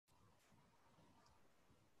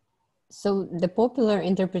So the popular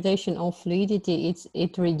interpretation of fluidity,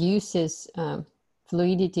 it reduces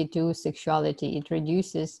fluidity to sexuality. It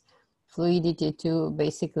reduces fluidity to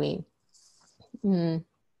basically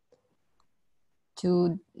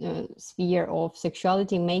to sphere of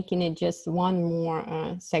sexuality, making it just one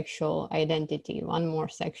more sexual identity, one more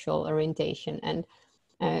sexual orientation. And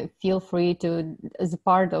feel free to, as a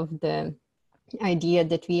part of the idea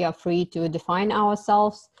that we are free to define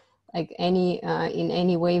ourselves like in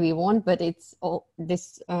any way we want, but it's all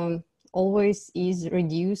this always is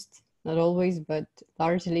reduced, not always, but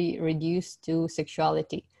largely reduced to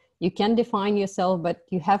sexuality. You can define yourself, but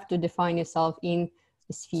you have to define yourself in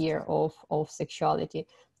the sphere of sexuality.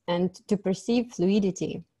 And to perceive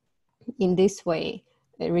fluidity in this way,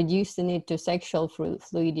 reducing it to sexual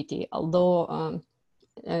fluidity, although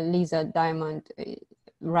Lisa Diamond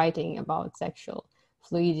writing about sexual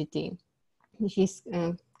fluidity, she's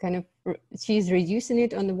she's reducing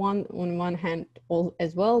it on one hand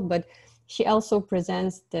as well, but she also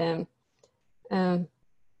presents the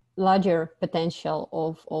larger potential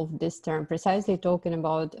of this term, precisely talking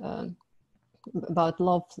about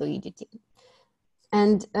love fluidity.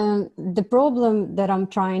 And the problem that I'm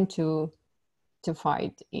trying to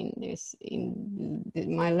fight in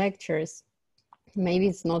my lectures, maybe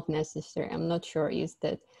it's not necessary, I'm not sure, is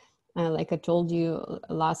that like I told you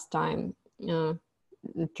last time,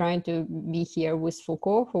 trying to be here with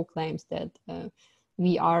Foucault, who claims that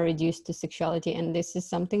we are reduced to sexuality, and this is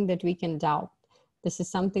something that we can doubt. This is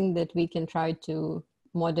something that we can try to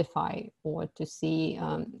modify, or to see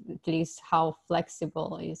at least how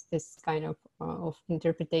flexible is this kind of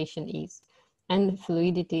interpretation is. And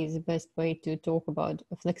fluidity is the best way to talk about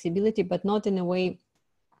flexibility, but not in a way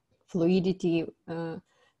fluidity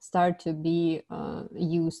start to be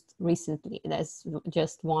used recently. That's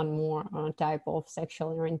just one more type of sexual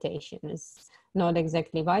orientation. It's not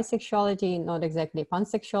exactly bisexuality, not exactly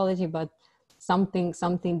pansexuality, but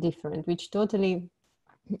something different, which totally,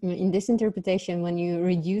 in this interpretation, when you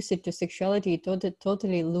reduce it to sexuality, it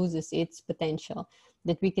totally loses its potential.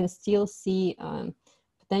 That we can still see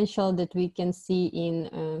potential that we can see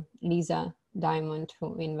in Lisa Diamond,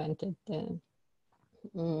 who invented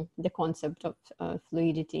the concept of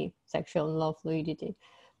fluidity, sexual and love fluidity.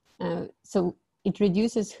 So it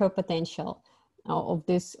reduces her potential of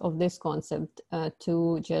this concept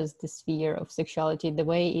to just the sphere of sexuality, the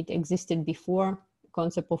way it existed before the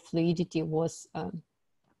concept of fluidity was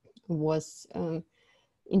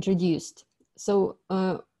introduced. So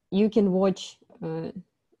you can watch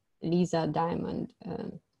Lisa Diamond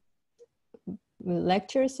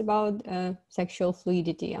lectures about sexual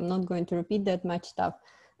fluidity. I'm not going to repeat that much stuff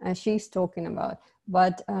she's talking about,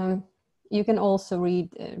 but you can also read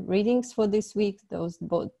readings for this week. Those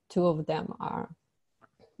two of them are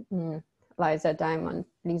Lisa Diamond.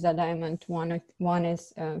 One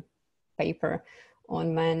is a paper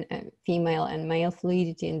on female and male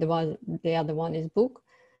fluidity, and the other one is book.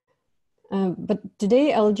 But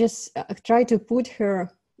today I'll just try to put her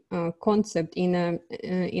concept in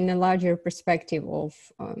a larger perspective of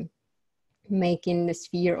making the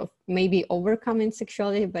sphere of maybe overcoming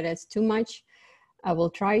sexuality, but that's too much. I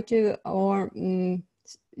will try to, or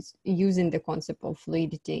using the concept of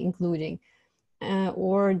fluidity, including,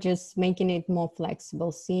 or just making it more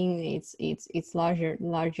flexible, seeing its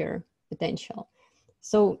larger potential.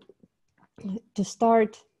 So to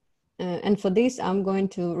start, and for this, I'm going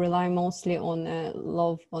to rely mostly on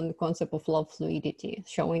on the concept of love fluidity,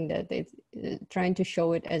 showing that it's trying to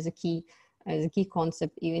show it as a key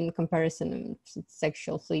concept in comparison to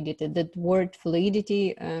sexual fluidity. That word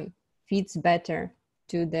fluidity fits better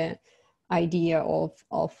to the idea of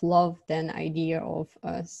love than idea of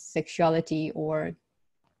sexuality or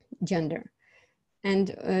gender.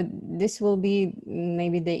 And this will be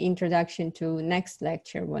maybe the introduction to next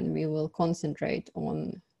lecture, when we will concentrate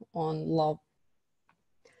on love,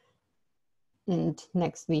 and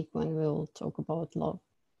next week when we will talk about love.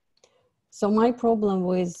 So my problem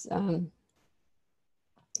with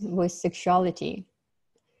sexuality,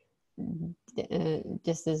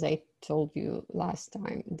 just as I told you last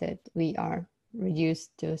time, that we are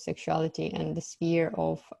reduced to sexuality, and the sphere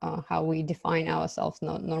of how we define ourselves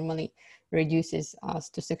normally reduces us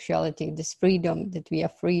to sexuality. This freedom that we are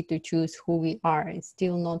free to choose who we are, it's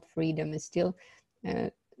still not freedom. It's still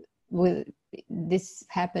this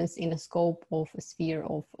happens in a scope of a sphere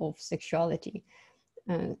of sexuality.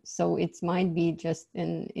 So it might be just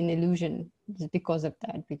an illusion just because of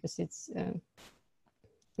that, because it's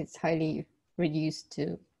highly reduced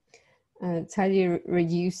to and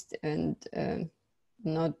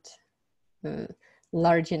not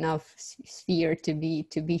large enough sphere to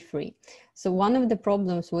be free. So one of the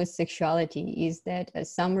problems with sexuality is that,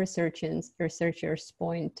 as some researchers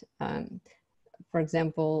point, for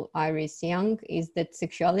example, Iris Young, is that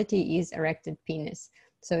sexuality is erected penis.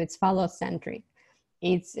 So it's phallocentric.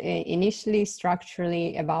 It's initially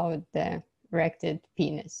structurally about the erected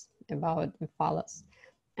penis, about the phallus.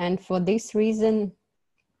 And for this reason,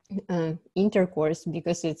 intercourse,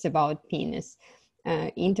 because it's about penis,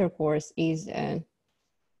 intercourse is a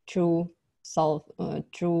true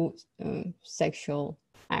sexual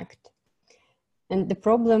act. And the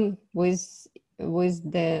problem with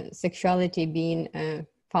the sexuality being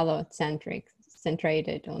phallocentric,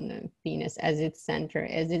 centrated on the penis as its center,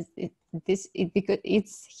 as because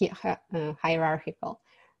it's hierarchical,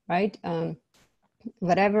 right?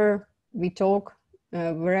 Wherever we talk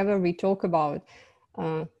about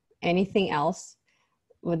anything else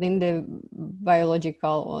within the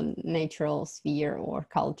biological or natural sphere or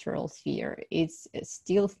cultural sphere, it's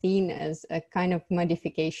still seen as a kind of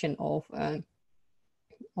modification of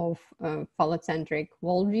phallocentric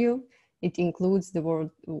worldview. It includes the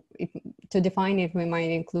word, to define it, we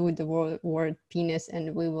might include the word penis,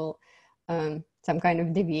 and we will some kind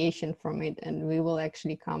of deviation from it, and we will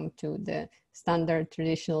actually come to the standard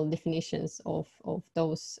traditional definitions of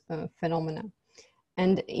those phenomena.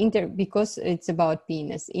 And because it's about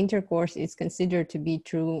penis, intercourse is considered to be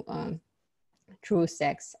true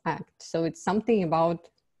sex act. So it's something about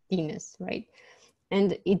penis, right?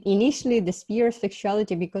 And initially, the sphere of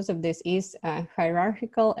sexuality, because of this, is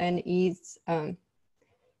hierarchical and is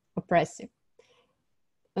oppressive.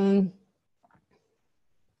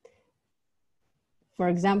 For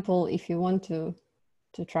example, if you want to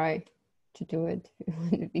try to do it,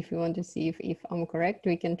 if you want to see if I'm correct,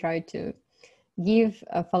 we can try to give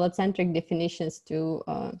phallocentric definitions to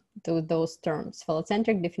those terms.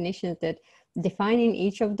 Phallocentric definitions that defining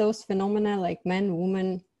each of those phenomena, like man,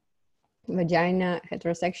 woman, vagina,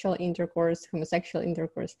 heterosexual intercourse, homosexual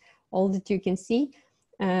intercourse, all that you can see.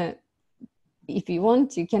 If you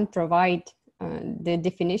want, you can provide the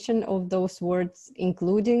definition of those words,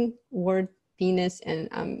 including word penis, and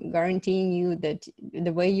I'm guaranteeing you that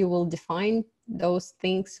the way you will define those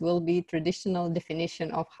things will be traditional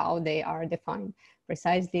definition of how they are defined,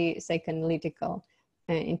 precisely psychoanalytical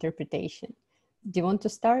interpretation. Do you want to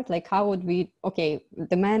start? Like, how would we, okay,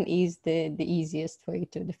 the man is the easiest way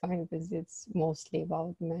to define, because it's mostly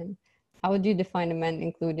about men. How would you define a man,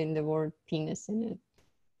 including the word penis in it?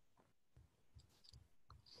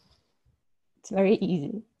 It's very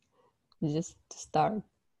easy, just to start.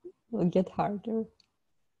 It'll get harder.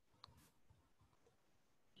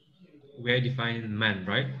 We are defining man,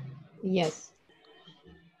 right? Yes.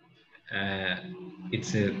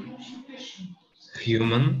 It's a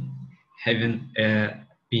human having a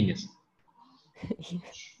penis.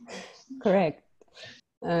 Correct.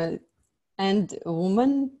 And a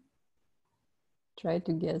woman, try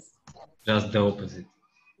to guess. Just the opposite.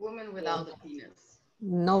 Woman without a penis.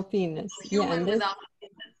 No penis. Human without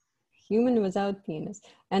penis. Human without penis.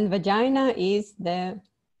 And vagina is the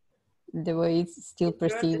way it's still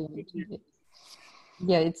perceived.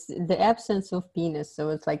 Yeah, it's the absence of penis. So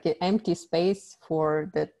it's like an empty space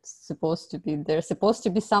for that's supposed to be, there's supposed to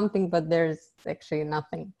be something, but there's actually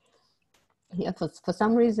nothing. Yeah, for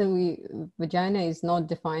some reason, vagina is not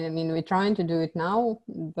defined. I mean, we're trying to do it now,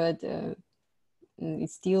 but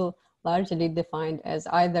it's still largely defined as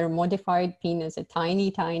either modified penis, a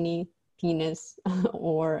tiny, tiny penis,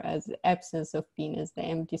 or as absence of penis, the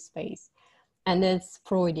empty space. And that's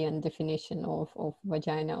Freudian definition of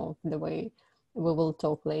vagina, of the way we will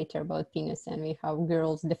talk later about penis, and we have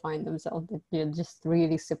girls define themselves that they're just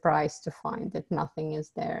really surprised to find that nothing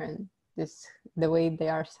is there, and this, the way they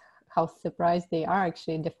are, how surprised they are,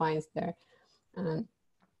 actually defines their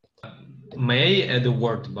May I add a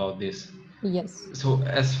word about this? Yes. So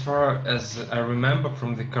as far as I remember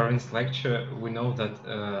from the current lecture, we know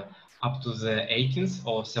that up to the 18th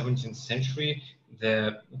or 17th century,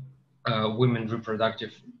 the women's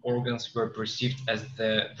reproductive organs were perceived as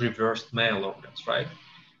the reversed male organs, right?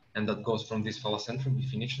 And that goes from this phallocentric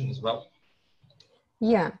definition as well.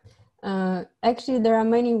 Yeah, actually, there are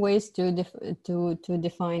many ways to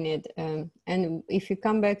define it. And if you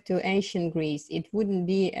come back to ancient Greece, it wouldn't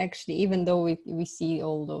be actually, even though we see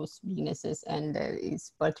all those penises, and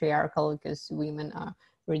it's patriarchal because women are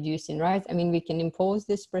reduced in rights. I mean, we can impose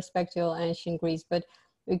this perspective on ancient Greece, but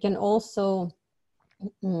we can also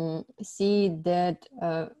see that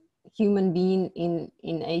human being in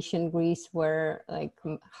ancient Greece were like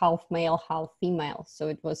half male, half female. So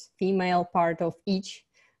it was female part of each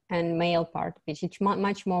and male part of each. It's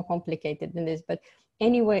much more complicated than this. But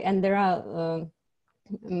anyway, and there are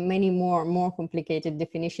many more complicated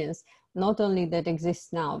definitions, not only that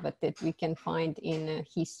exist now, but that we can find in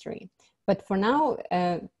history. But for now,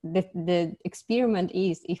 the experiment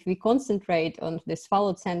is, if we concentrate on this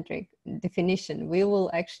phallocentric definition, we will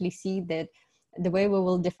actually see that the way we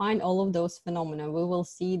will define all of those phenomena, we will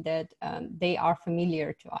see that they are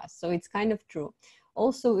familiar to us. So it's kind of true.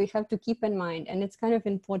 Also, we have to keep in mind, and it's kind of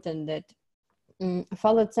important, that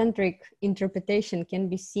phallocentric interpretation can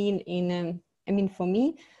be seen in, I mean, for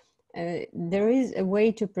me, there is a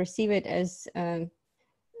way to perceive it as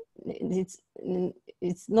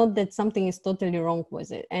it's not that something is totally wrong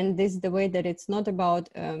with it. And this is the way that it's not about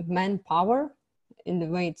manpower in the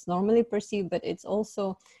way it's normally perceived, but it's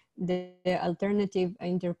also the alternative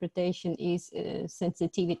interpretation is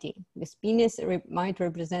sensitivity. This penis might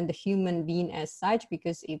represent the human being as such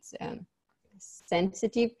because it's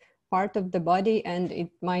sensitive part of the body, and it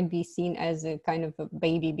might be seen as a kind of a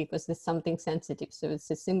baby because it's something sensitive. So it's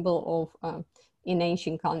a symbol of, in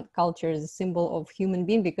ancient cultures, a symbol of human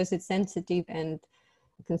being because it's sensitive and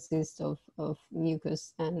consists of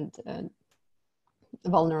mucus and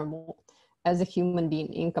vulnerable as a human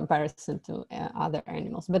being in comparison to other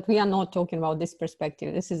animals. But we are not talking about this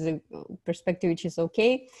perspective. This is a perspective which is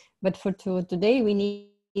okay, but for today we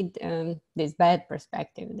need this bad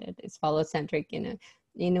perspective that is phallocentric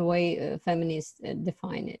in a way feminists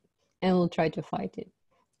define it, and we'll try to fight it.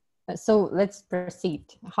 So let's proceed.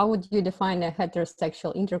 How would you define a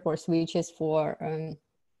heterosexual intercourse, which is for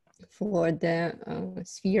the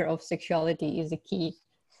sphere of sexuality is a key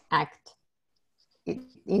act,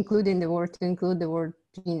 including the word, to include the word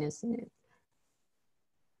penis in it?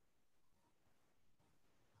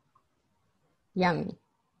 Yummy.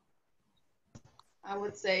 I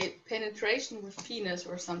would say penetration with penis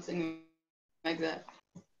or something like that.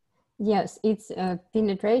 Yes, it's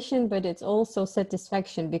penetration, but it's also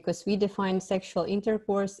satisfaction, because we define sexual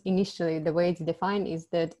intercourse initially. The way it's defined is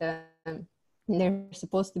that there's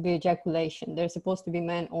supposed to be ejaculation, there's supposed to be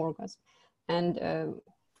man orgasm, and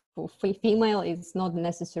for female it's not a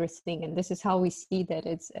necessary thing. And this is how we see that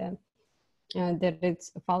it's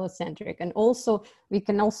phallocentric. And also we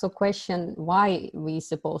can also question why we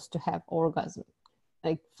supposed to have orgasm,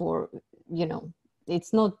 like for, you know,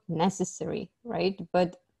 it's not necessary, right?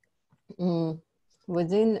 But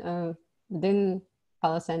within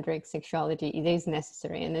phallocentric sexuality, it is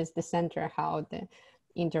necessary, and it's the center how the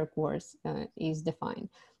intercourse is defined.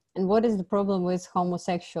 And what is the problem with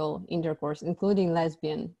homosexual intercourse, including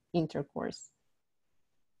lesbian intercourse?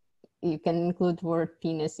 You can include word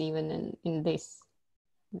penis even in this.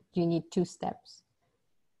 You need 2 steps.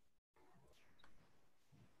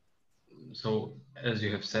 So, as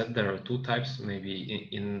you have said, there are 2 types. Maybe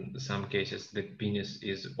in some cases the penis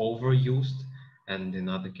is overused, and in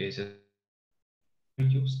other cases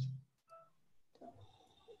used.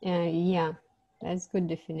 Yeah, that's good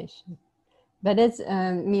definition. But it's,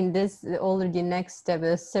 I mean, this already next step,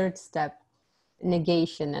 the 3rd step,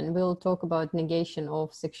 negation. And we'll talk about negation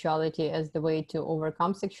of sexuality as the way to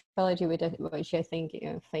overcome sexuality, which I think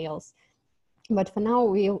fails. But for now,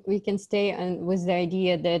 we can stay with the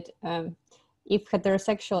idea that if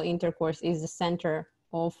heterosexual intercourse is the center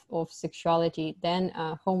of sexuality, then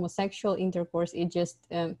homosexual intercourse is just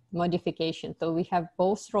modification. So we have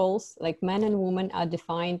both roles, like man and woman are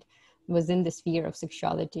defined within the sphere of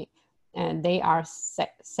sexuality, and they are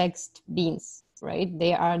sexed beings, right?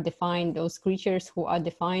 They are defined, those creatures who are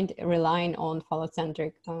defined relying on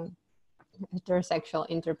phallocentric heterosexual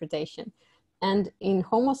interpretation. And in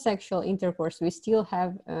homosexual intercourse, we still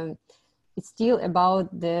have, it's still about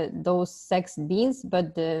those sex beings,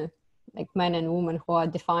 but like man and woman who are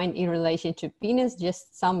defined in relation to penis,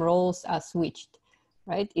 just some roles are switched,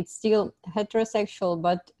 right? It's still heterosexual,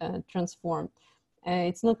 but transformed.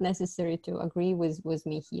 It's not necessary to agree with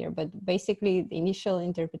me here, but basically the initial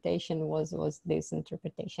interpretation was this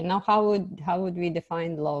interpretation. Now, how would we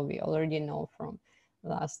define love? We already know from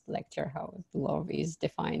last lecture how love is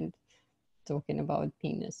defined, talking about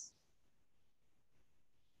penis.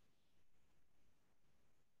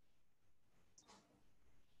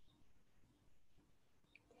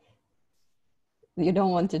 You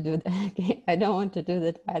don't want to do that. Okay. I don't want to do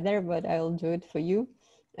that either, but I'll do it for you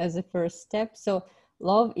as a first step. So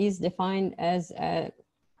love is defined as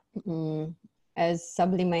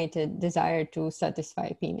sublimated desire to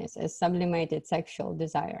satisfy penis, as sublimated sexual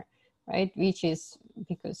desire, right? Which is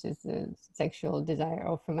because it's the sexual desire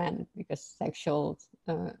of a man, because sexual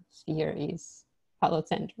sphere is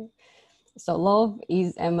phallocentric. So love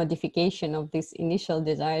is a modification of this initial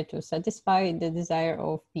desire to satisfy the desire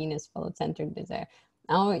of penis, phallocentric desire.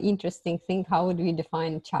 Now, interesting thing, how would we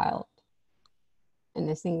define child? And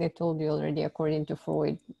I think I told you already, according to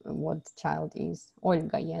Freud, what child is.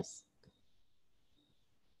 Olga, yes.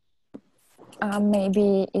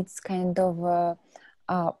 Maybe it's kind of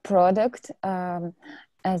a product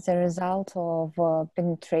as a result of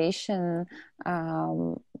penetration,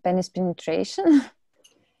 penis penetration.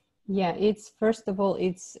 Yeah, it's, first of all,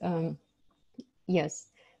 it's, yes,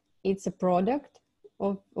 it's a product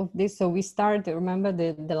of this. So we start, remember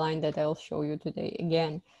the line that I'll show you today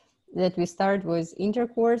again, that we start with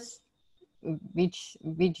intercourse, which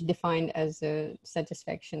defined as a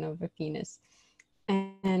satisfaction of a penis.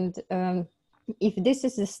 And if this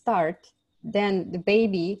is the start, then the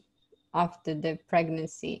baby after the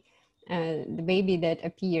pregnancy, the baby that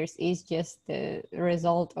appears is just the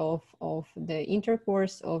result of the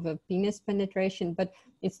intercourse, of a penis penetration. But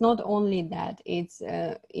it's not only that, it's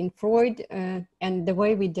in Freud and the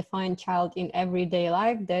way we define child in everyday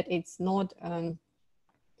life, that it's not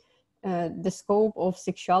the scope of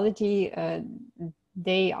sexuality.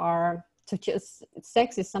 They are, so just,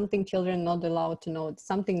 sex is something children not allowed to know. It's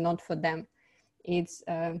something not for them. It's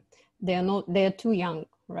they're too young,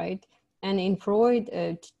 right? And in Freud,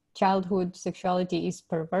 childhood sexuality is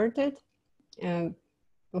perverted.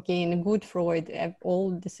 Okay, in a good Freud,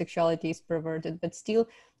 all the sexuality is perverted, but still,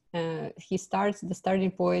 he starts, the starting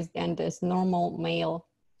point and as normal male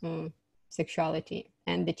sexuality,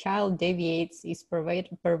 and the child deviates, is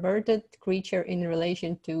perverted creature in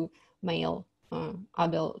relation to male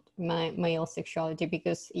adult male sexuality,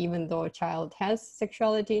 because even though a child has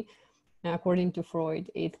sexuality, according to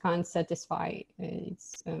Freud, it can't satisfy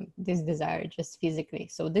its this desire just physically.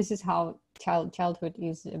 So this is how childhood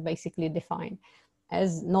is basically defined,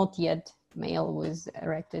 as not yet male with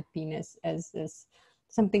erected penis, as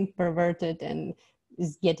something perverted, and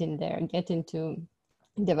is getting to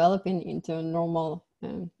developing into a normal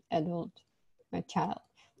adult child.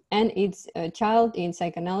 And it's a child in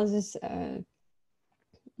psychoanalysis.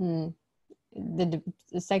 The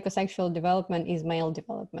psychosexual development is male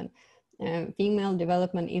development. Female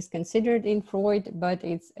development is considered in Freud, but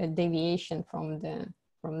it's a deviation from the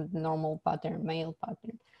normal pattern, male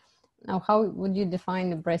pattern. Now, how would you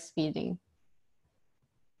define the breastfeeding?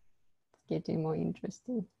 It's getting more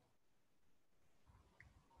interesting.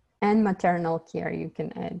 And maternal care, you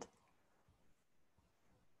can add.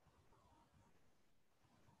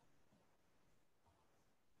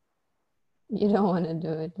 You don't want to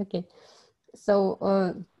do it, okay.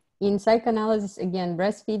 So in psychoanalysis, again,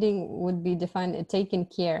 breastfeeding would be defined as taking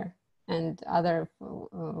care, and other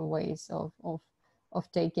ways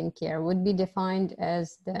of taking care would be defined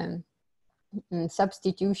as the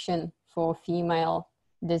substitution for female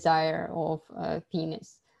desire of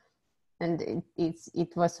penis. And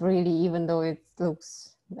it was really, even though it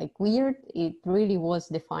looks like weird, it really was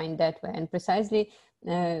defined that way. And precisely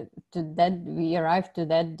to that, we arrived to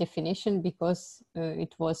that definition because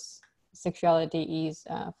it was, sexuality is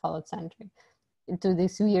phallocentric, to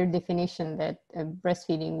this weird definition that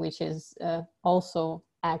breastfeeding, which is also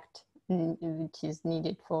act which is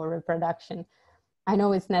needed for reproduction. I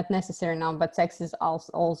know it's not necessary now, but sex is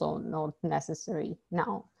also not necessary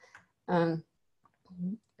now. And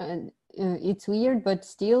it's weird, but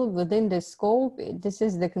still within the scope, this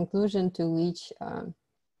is the conclusion to which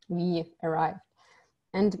we arrived.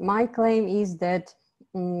 And my claim is that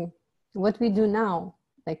what we do now,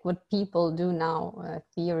 like what people do now,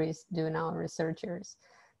 theorists do now, researchers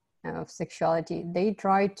of sexuality, they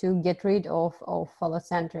try to get rid of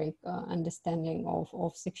phallocentric understanding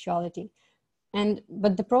of sexuality.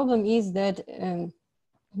 But the problem is that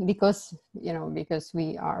because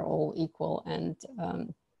we are all equal, and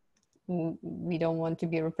we don't want to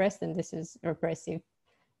be repressed, and this is repressive.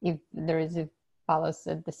 If there is a phallus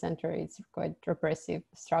at the center, it's quite repressive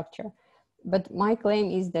structure. But my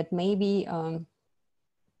claim is that maybe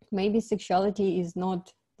sexuality is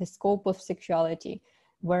not the scope of sexuality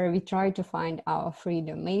where we try to find our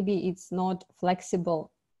freedom. Maybe it's not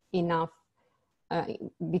flexible enough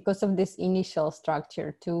because of this initial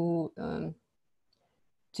structure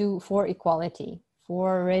for equality,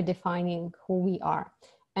 for redefining who we are.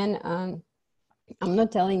 And I'm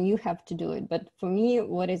not telling you have to do it, but for me,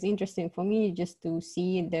 what is interesting for me is just to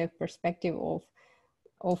see the perspective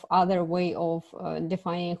of other way of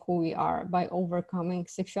defining who we are by overcoming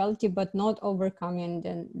sexuality, but not overcoming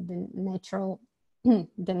the natural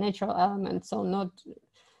the natural element. So not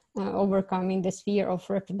overcoming the sphere of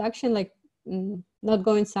reproduction, like not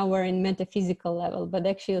going somewhere in metaphysical level, but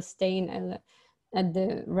actually staying at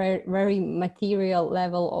the very material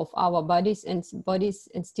level of our bodies and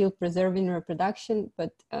still preserving reproduction,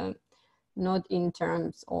 but not in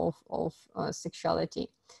terms of sexuality.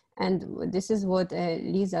 And this is what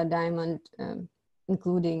Lisa Diamond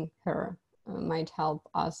including her, might help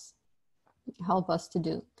us to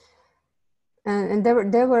do. And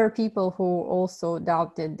there were people who also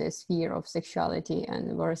doubted the sphere of sexuality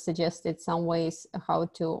and were suggested some ways how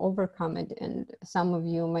to overcome it. And some of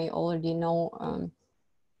you may already know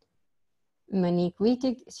Monique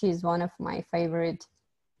Wittig. She's one of my favorite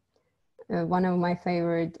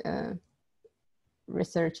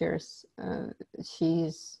researchers.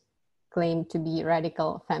 She's claimed to be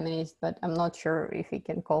radical feminist, but I'm not sure if we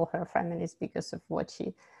can call her feminist because of what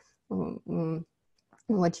she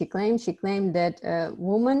claimed. She claimed that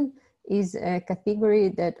woman is a category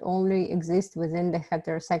that only exists within the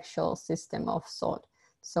heterosexual system of thought.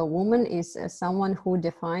 So woman is someone who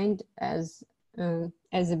defined as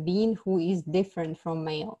a being who is different from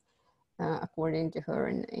male, according to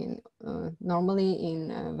her. Normally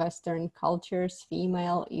in Western cultures,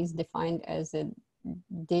 female is defined as a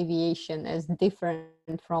deviation, as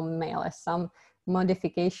different from male, as some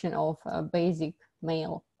modification of a basic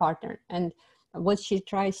male partner. And what she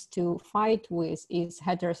tries to fight with is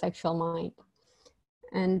heterosexual mind.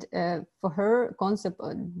 And for her concept,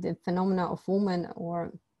 the phenomena of woman,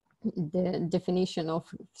 or the definition of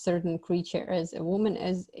certain creature as a woman,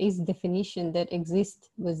 is definition that exists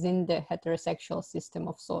within the heterosexual system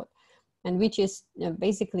of thought, and which is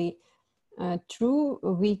basically true.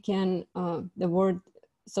 We can, the word,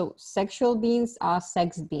 so sexual beings are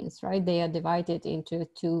sex beings, right? They are divided into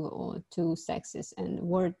two sexes, and the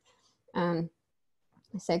word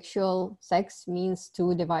sex means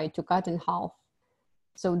to divide, to cut in half.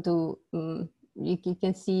 So you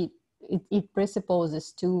can see it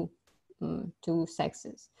presupposes two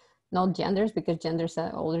sexes, not genders, because genders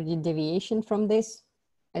are already deviation from this,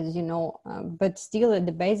 as you know, but still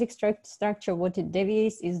the basic structure, what it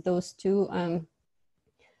deviates is those two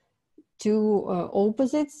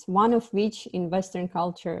opposites, one of which in Western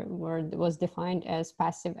culture was defined as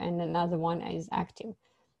passive and another one as active.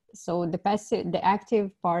 So the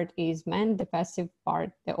active part is man, the passive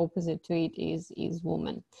part, the opposite to it is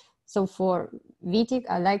woman. So for Wittig,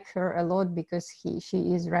 I like her a lot because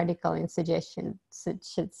she is radical in suggesting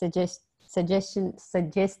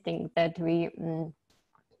that we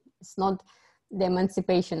it's not the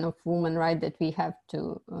emancipation of women, right, that we have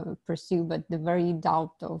to pursue, but the very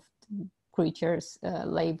doubt of creatures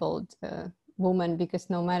labeled woman, because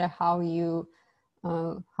no matter how you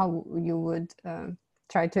would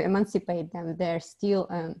try to emancipate them, they're still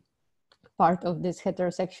part of this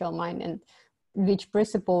heterosexual mind, and which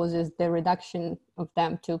presupposes the reduction of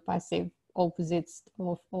them to passive opposites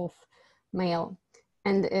of male.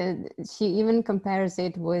 And she even compares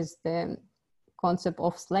it with the concept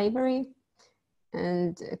of slavery,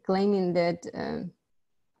 and claiming that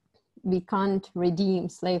we can't redeem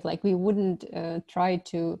slave, like we wouldn't try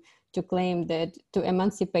to claim that to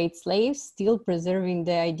emancipate slaves, still preserving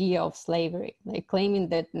the idea of slavery, like claiming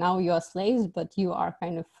that now you are slaves, but you are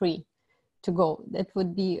kind of free to go. That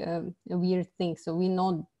would be a weird thing. So we're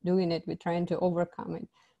not doing it, we're trying to overcome it,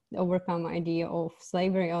 overcome idea of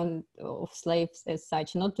slavery of slaves as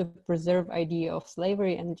such, not to preserve idea of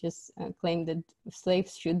slavery and just claim that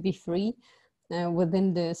slaves should be free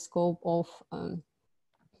within the scope of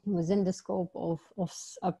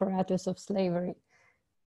apparatus of slavery.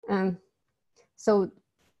 So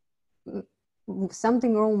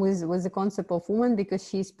something wrong with the concept of woman, because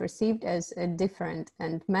she's perceived as different,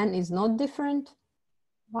 and man is not different,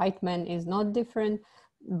 white man is not different,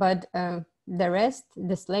 but the rest,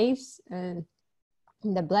 the slaves,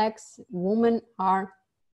 the blacks, women are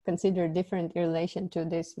considered different in relation to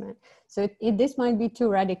this man. So this might be too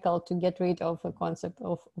radical to get rid of a concept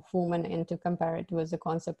of woman and to compare it with the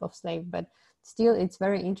concept of slave, but still it's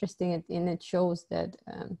very interesting, and it shows that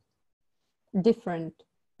different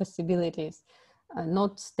possibilities,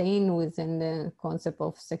 not staying within the concept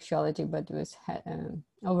of sexuality, but with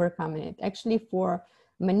overcoming it. Actually, for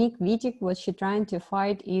Monique Wittig, what she's trying to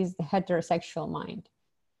fight is the heterosexual mind.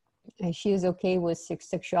 And she is okay with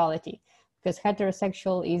sexuality, because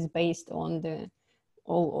heterosexual is based on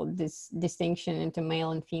all this distinction into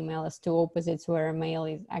male and female as two opposites, where male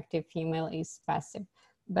is active, female is passive.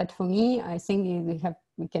 But for me, I think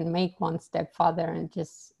we can make one step further and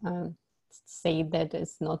just say that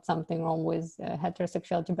it's not something wrong with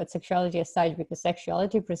heterosexuality, but sexuality as such, because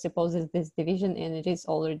sexuality presupposes this division, and it is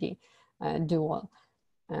already dual.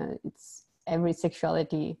 It's every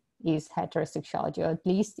sexuality is heterosexuality, or at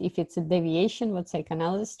least if it's a deviation, what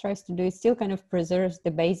psychoanalysis tries to do, it still kind of preserves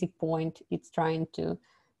the basic point it's trying to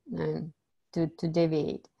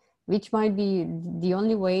deviate, which might be the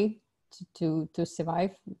only way to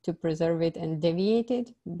survive, to preserve it and deviate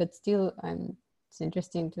it. But still, it's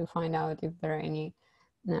interesting to find out if there are any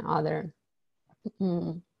other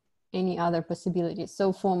any other possibilities.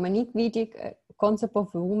 So for Monique Wittig, concept of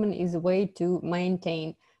a woman is a way to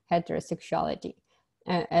maintain heterosexuality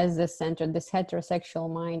as the center, this heterosexual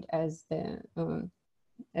mind as the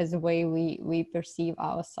way we perceive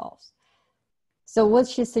ourselves. So what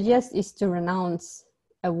she suggests is to renounce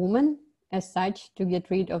a woman as such, to get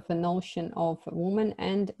rid of a notion of a woman,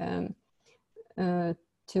 and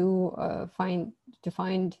to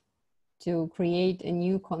create a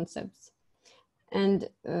new concepts. And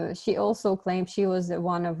she also claimed, she was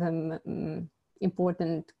one of the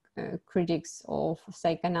important critics of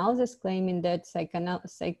psychoanalysis, claiming that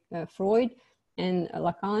Freud and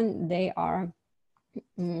Lacan, they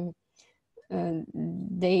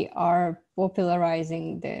are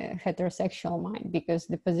popularizing the heterosexual mind, because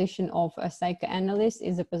the position of a psychoanalyst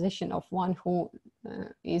is a position of one who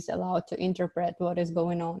is allowed to interpret what is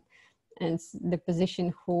going on, and the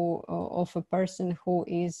position of a person who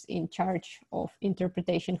is in charge of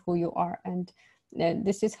interpretation who you are. And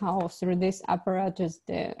this is how, through this apparatus,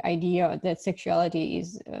 the idea that sexuality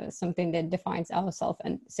is something that defines ourselves,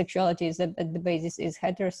 and sexuality is at the basis is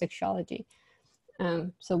heterosexuality.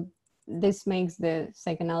 So this makes the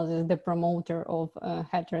psychoanalysis the promoter of a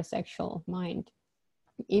heterosexual mind,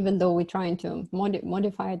 even though we're trying to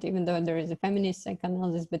modify it, even though there is a feminist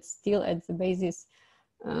psychoanalysis, but still at the basis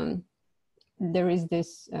there is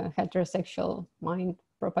this heterosexual mind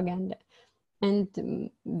propaganda. And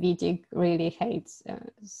Wittig really hates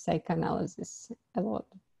psychoanalysis a lot.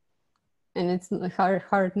 And it's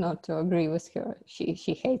hard not to agree with her. She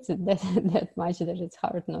hates it that much that it's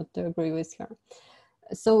hard not to agree with her.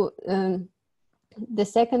 So the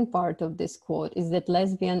second part of this quote is that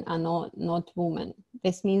lesbian are not women.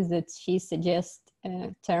 This means that she suggests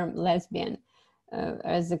term lesbian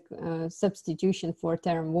as a substitution for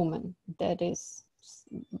term woman. That is,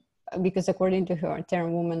 because according to her,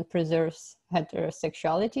 term woman preserves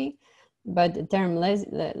heterosexuality, but the term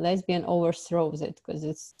lesbian overthrows it, because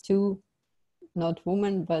it's two, not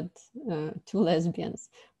women, but two lesbians,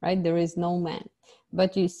 right? There is no man.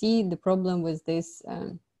 But you see the problem with this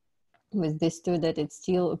too, that it's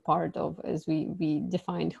still a part of, as we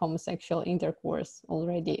defined homosexual intercourse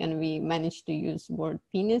already, and we managed to use word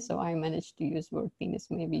penis, so I managed to use word penis,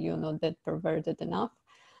 maybe you're not that perverted enough.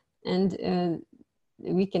 And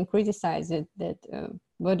we can criticize it, that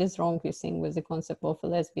what is wrong, you think, with the concept of a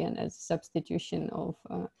lesbian as a substitution of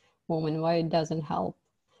a woman, why it doesn't help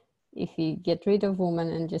if we get rid of woman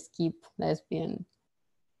and just keep lesbian,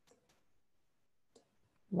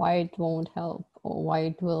 why it won't help, or why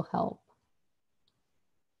it will help.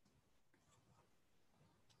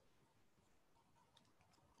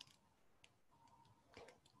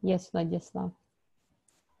 Yes, Vladislav.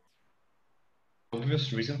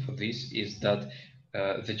 Obvious reason for this is that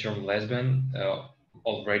the term lesbian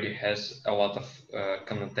already has a lot of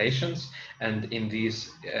connotations, and in this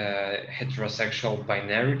heterosexual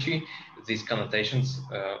binarity, these connotations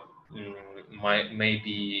may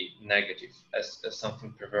be negative, as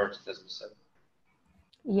something perverted, as we said.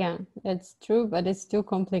 Yeah, that's true, but it's too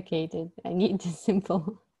complicated. I need a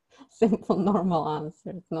simple, normal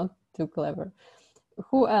answer. It's not too clever.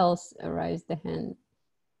 Who else raised the hand?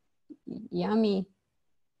 Yami.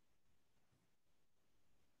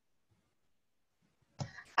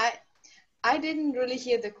 I didn't really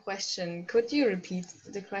hear the question. Could you repeat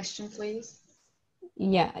the question, please?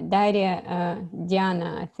 Yeah, Daria,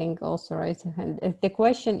 Diana, I think also raised her hand. The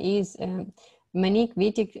question is, Monique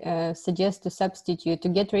Wittig suggests to substitute, to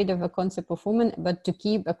get rid of a concept of woman, but to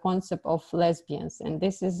keep a concept of lesbians. And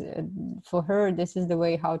this is, for her, this is the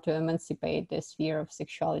way how to emancipate the sphere of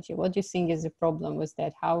sexuality. What do you think is the problem with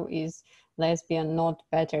that? How is lesbian not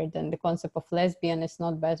better than the concept of lesbian is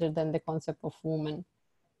not better than the concept of woman?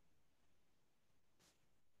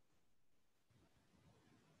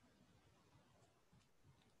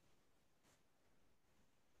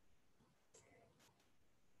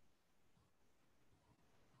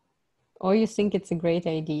 Or you think it's a great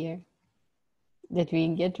idea that we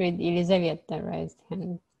get rid, Elizaveta raised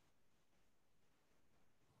hand.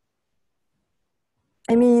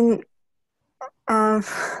 I mean,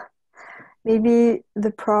 maybe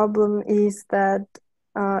the problem is that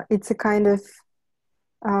it's a kind of,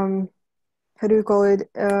 how do you call it?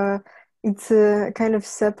 It's a kind of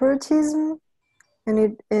separatism,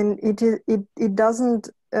 and it doesn't,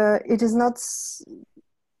 it is not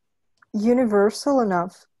universal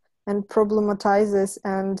enough, and problematizes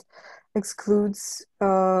and excludes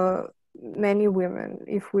many women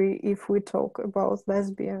if we talk about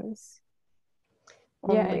lesbians.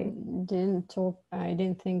 Yeah, I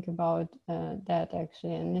didn't think about that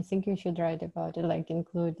actually, and I think you should write about it, like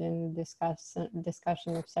include in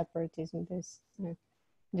discussion of separatism,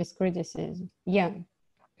 this criticism. Yeah,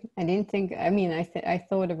 I didn't think. I mean, I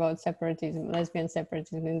thought about separatism, lesbian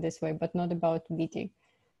separatism in this way, but not about BITIC.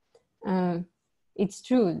 It's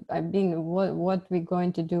true. I mean, what we're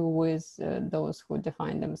going to do with those who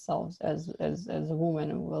define themselves as a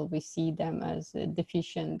woman? Will we see them as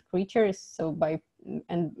deficient creatures? So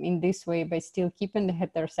and in this way, by still keeping the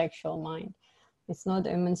heterosexual mind, it's not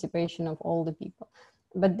emancipation of all the people.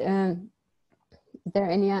 But is there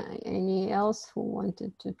any else who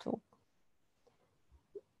wanted to talk?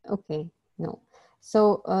 Okay, no.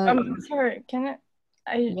 So sorry, can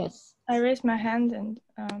I? Yes. I raised my hand and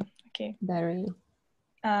okay. Barry.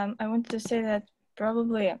 I wanted to say that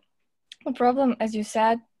probably the problem, as you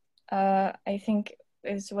said, I think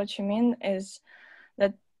is what you mean is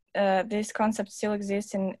that this concept still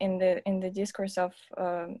exists in the discourse of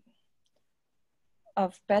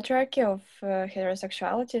patriarchy, of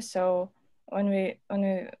heterosexuality. So when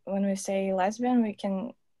we say lesbian,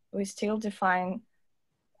 we still define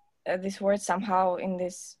this word somehow in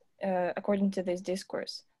this according to this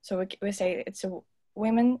discourse. So we say it's a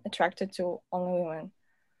women attracted to only women,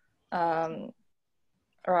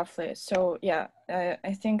 roughly. So yeah,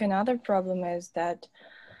 I think another problem is that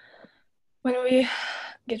when we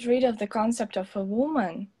get rid of the concept of a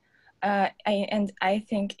woman, I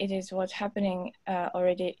think it is what's happening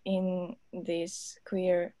already in this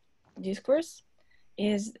queer discourse,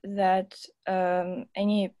 is that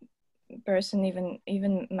any person,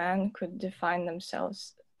 even man, could define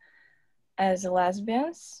themselves as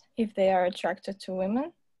lesbians if they are attracted to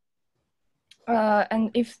women, and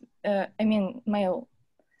if I mean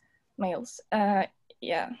males.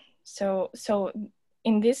 Yeah. So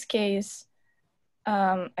in this case,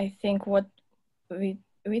 I think what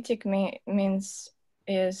BITIC means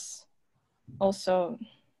is also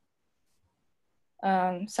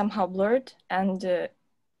somehow blurred and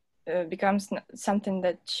becomes something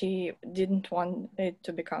that she didn't want it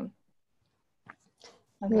to become.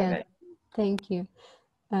 Yeah, thank you.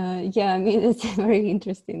 Yeah, I mean, it's very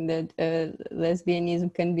interesting that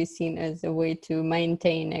lesbianism can be seen as a way to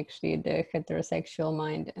maintain actually the heterosexual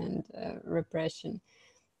mind and repression.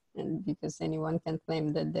 And because anyone can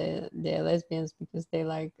claim that they're lesbians because they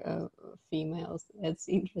like females. That's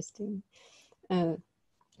interesting.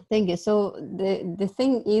 Thank you. So the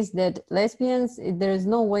thing is that lesbians, there is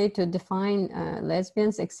no way to define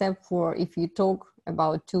lesbians except for if you talk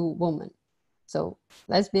about two women. So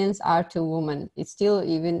lesbians are two women. It's still,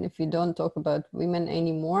 even if you don't talk about women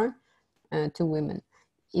anymore, two women.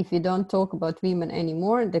 If you don't talk about women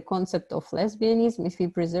anymore, the concept of lesbianism, if we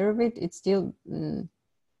preserve it, it still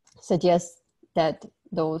suggests that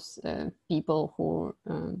those people who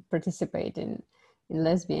participate in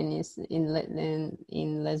lesbian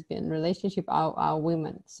relationship are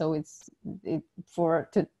women. So it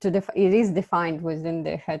is defined within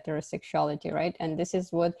the heterosexuality, right? And this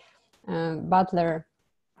is what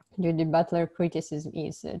Judy Butler criticism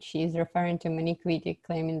is. That she is referring to many critics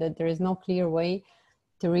claiming that there is no clear way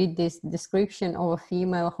to read this description of a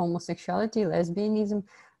female homosexuality, lesbianism,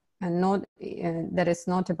 and not that it's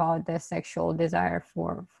not about the sexual desire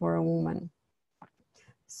for a woman.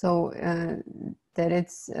 So that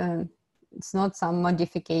it's not some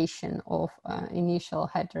modification of initial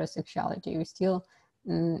heterosexuality. We still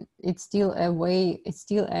it's still a way, it's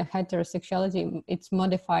still a heterosexuality, it's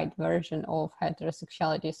modified version of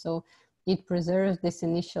heterosexuality. So it preserves this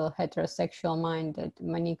initial heterosexual mind that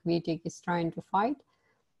Monique Wittig is trying to fight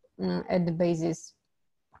at the basis,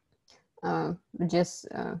 just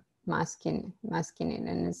masking it,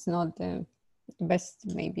 and it's not the best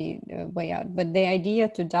maybe way out. But the idea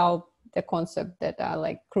to doubt the concept that are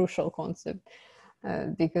like crucial concept,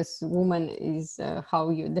 because woman is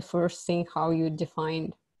the first thing how you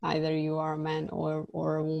define either you are a man or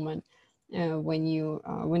a woman when you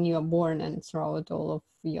are born and throughout all of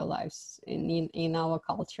your lives in our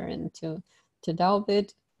culture. And to doubt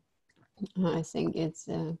it, I think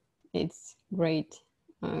it's great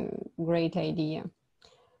idea.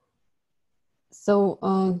 So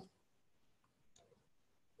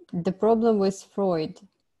the problem with Freud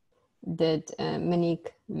that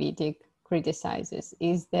Monique Wittig criticizes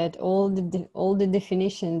is that all the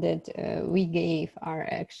definition that we gave are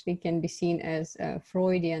actually can be seen as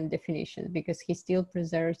Freudian definitions, because he still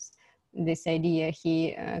preserves this idea.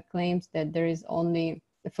 He claims that there is only,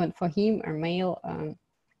 for him, a male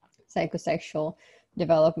psychosexual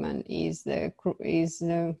development is the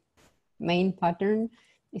main pattern,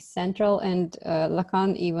 is central, and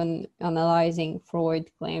Lacan, even analyzing Freud,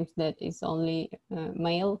 claims that it's only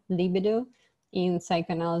male libido. In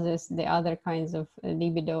psychoanalysis, the other kinds of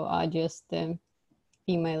libido are just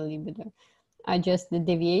female libido, are just the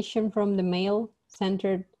deviation from the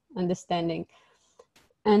male-centered understanding.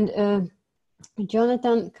 And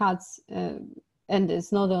Jonathan Katz, and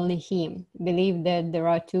it's not only him, believe that there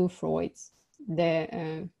are two Freuds: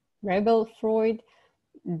 the rebel Freud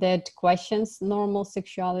that questions normal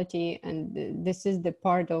sexuality, and this is the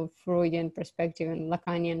part of Freudian perspective and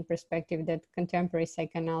Lacanian perspective that contemporary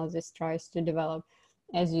psychoanalysis tries to develop,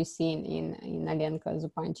 as you see in Alenka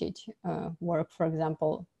Zupancic work, for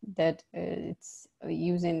example, that it's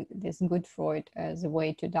using this good Freud as a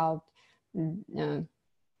way to doubt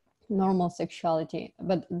normal sexuality.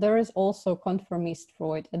 But there is also conformist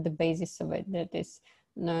Freud at the basis of it, that is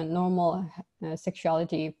normal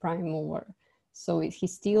sexuality prime mover. So he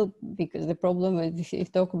still, because the problem is, if you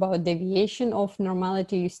talk about deviation of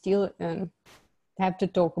normality, you still have to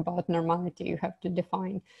talk about normality. You have to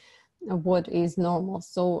define what is normal.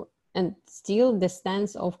 So, and still the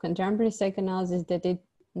stance of contemporary psychoanalysis that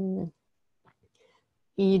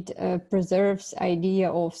it preserves idea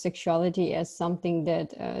of sexuality as something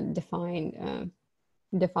that define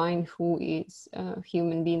who is a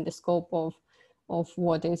human being, the scope of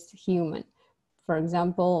what is human. For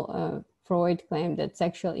example, Freud claimed that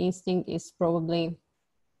sexual instinct is probably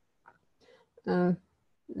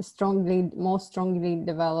most strongly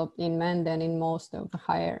developed in men than in most of the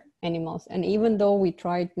higher animals. And even though we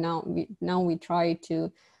tried we try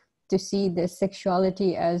to see the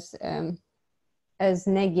sexuality as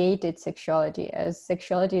negated sexuality, as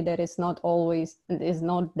sexuality that is not always, is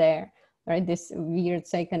not there, right? This weird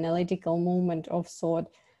psychoanalytical movement of sort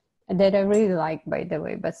that I really like, by the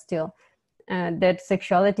way, but still. That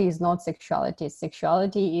sexuality is not sexuality.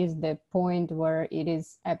 Sexuality is the point where it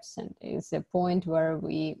is absent. It's the point where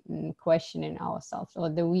we question in ourselves, or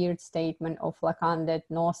the weird statement of Lacan that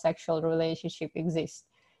no sexual relationship exists.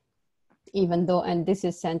 Even though, and this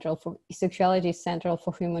is central for sexuality, is central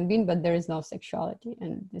for human being, but there is no sexuality.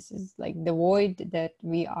 And this is like the void that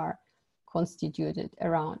we are constituted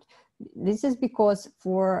around. This is because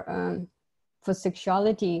for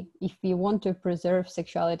sexuality, if we want to preserve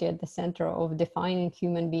sexuality at the center of defining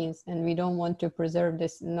human beings, and we don't want to preserve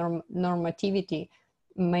this normativity,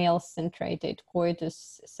 male-centrated,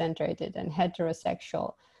 coitus-centrated, and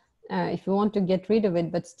heterosexual, if we want to get rid of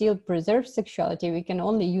it but still preserve sexuality, we can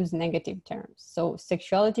only use negative terms. So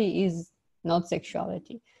sexuality is not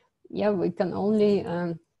sexuality. Yeah, we can only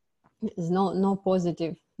there's no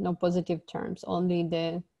positive terms, only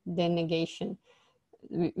the negation,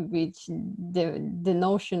 which the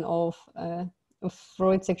notion of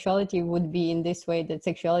Freud sexuality would be in this way, that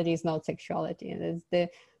sexuality is not sexuality, and it's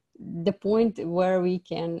the point where we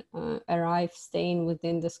can arrive staying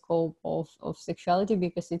within the scope of sexuality,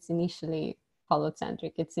 because it's initially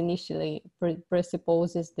phallocentric. It's initially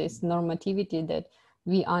presupposes this normativity that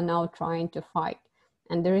we are now trying to fight,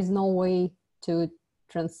 and there is no way to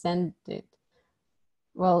transcend it.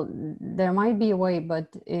 Well, there might be a way,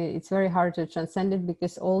 but it's very hard to transcend it,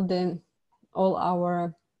 because all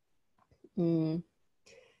our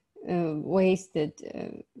ways that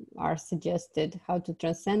are suggested how to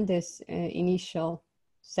transcend this initial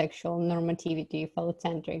sexual normativity,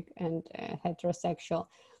 phallocentric and heterosexual,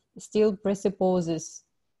 still presupposes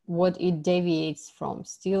what it deviates from,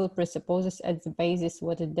 still presupposes at the basis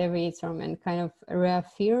what it deviates from, and kind of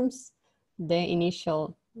reaffirms the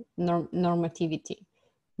initial normativity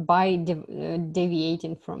by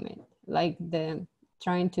deviating from it, like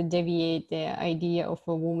trying to deviate the idea of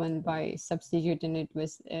a woman by substituting it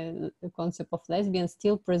with the concept of lesbian,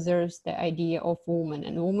 still preserves the idea of woman,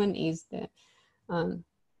 and woman is the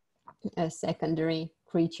a secondary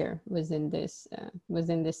creature within this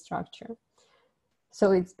structure.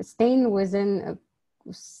 So it's staying within a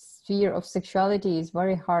sphere of sexuality is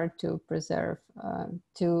very hard to preserve,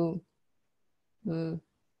 to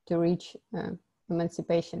reach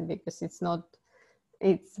emancipation, because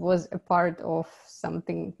it was a part of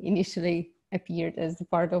something initially appeared as a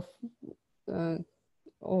part of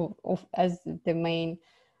as the main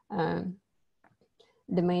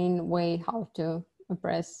way how to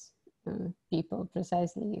oppress people,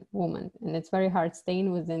 precisely women. And it's very hard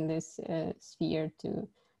staying within this sphere to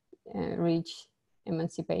reach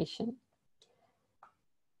emancipation.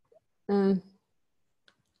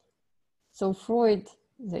 So Freud,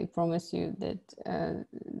 they promise you that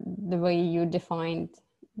the way you defined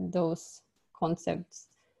those concepts,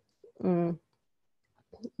 the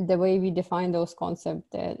way we define those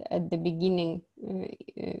concepts at the beginning,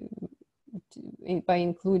 by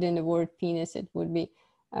including the word penis, it would be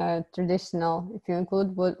traditional, if you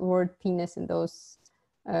include word penis in those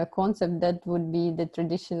concepts, that would be the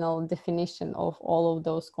traditional definition of all of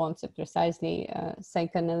those concepts, precisely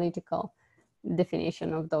psychoanalytical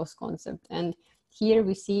definition of those concepts. And here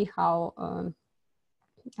we see how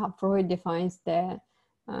Freud defines the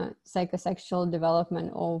psychosexual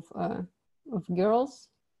development of girls,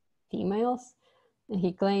 females.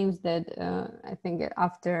 He claims that, I think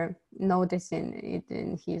after noticing it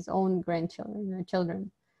in his own grandchildren,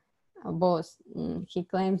 children, both, he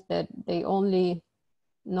claims that they only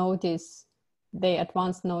notice, they at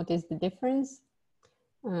once notice the difference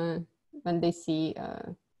when they see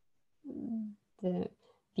the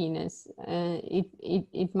penis.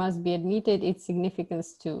 It must be admitted its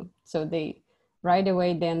significance too. So they right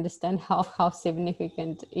away they understand how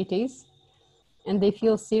significant it is, and they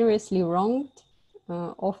feel seriously wronged.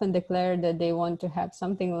 Often declare that they want to have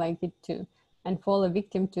something like it too, and fall a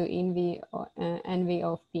victim to envy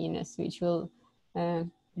of penis, which will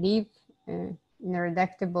leave an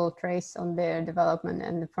irreducible trace on their development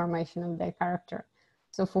and the formation of their character.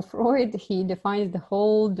 So for Freud, he defines the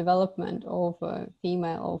whole development of a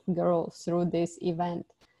female, of girls, through this event.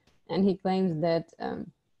 And he claims that,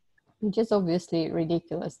 which is obviously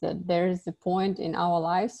ridiculous, that there is a point in our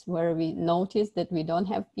lives where we notice that we don't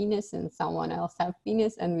have penis and someone else have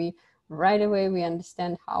penis, and we right away we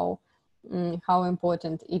understand how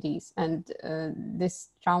important it is. And this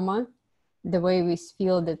trauma, the way we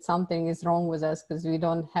feel that something is wrong with us because we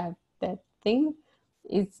don't have that thing,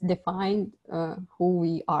 it's defined who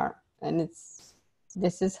we are, and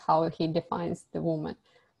this is how he defines the woman.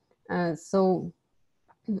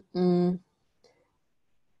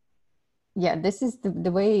 Yeah, this is the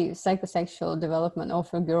way psychosexual development of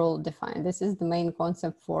a girl defined. This is the main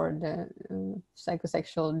concept for the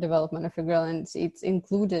psychosexual development of a girl, and it's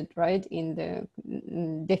included right in the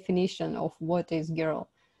definition of what is girl.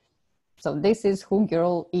 So this is who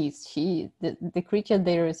girl is. The creature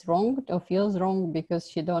there is wronged or feels wrong because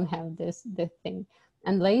she don't have this thing.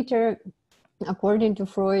 And later, according to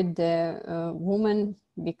Freud, the woman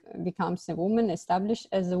becomes a woman, established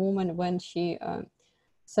as a woman when she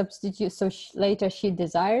substitutes. So later she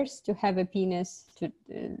desires to have a penis,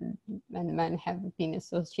 and men have a penis,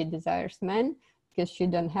 so she desires men because she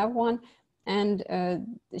don't have one. And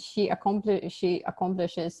she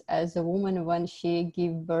accomplishes as a woman when she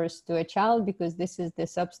gives birth to a child, because this is the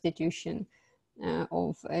substitution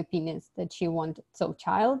of a penis that she wanted. So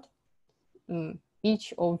child,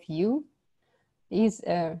 each of you is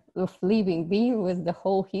a living being with the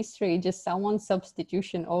whole history, just someone's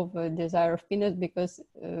substitution of a desire of penis because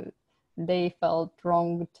they felt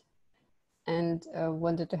wronged and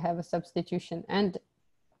wanted to have a substitution. And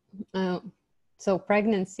so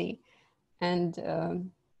pregnancy and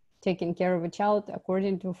taking care of a child,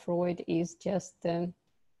 according to Freud, is just a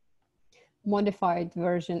modified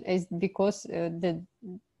version, is because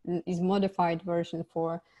is modified version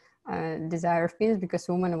for desire of penis, because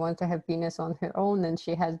woman wants to have penis on her own and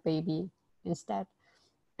she has baby instead.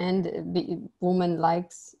 And the woman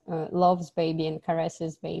loves baby and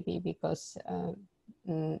caresses baby because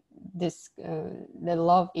the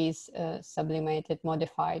love is sublimated,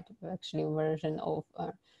 modified, actually version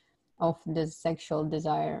of the sexual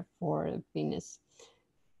desire for penis.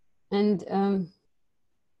 And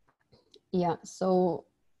yeah, so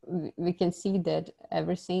we can see that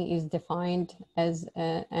everything is defined as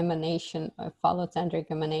an emanation, a phallocentric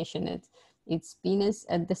emanation. It's penis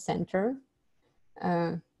at the center,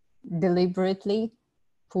 deliberately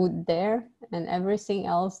put there, and everything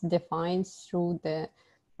else defines through the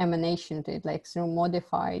emanation to it, like through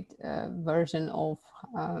modified version of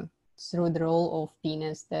through the role of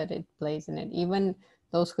penis that it plays in it. Even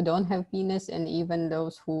those who don't have penis, and even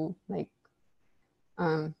those who like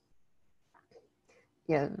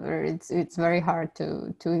yeah, it's very hard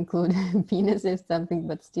to include penis as something,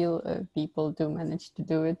 but still people do manage to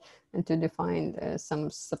do it and to define some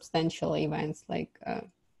substantial events like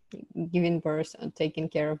giving birth and taking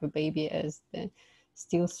care of a baby as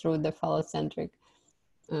still through the phallocentric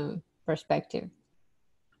perspective.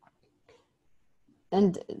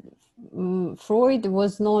 And Freud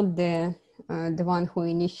was not the one who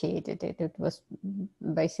initiated it. It was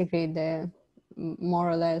basically the more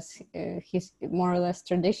or less his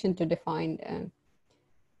tradition to define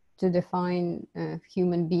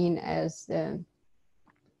human being as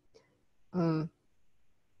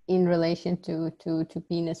in relation to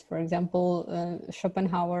penis. For example,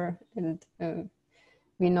 Schopenhauer, and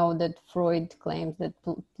we know that Freud claims that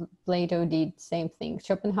Plato did same thing.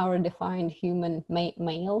 Schopenhauer defined human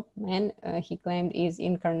male, man, he claimed is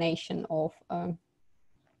incarnation of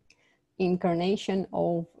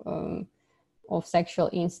of sexual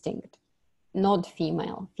instinct, not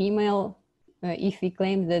female. Female, if we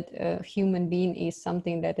claim that a human being is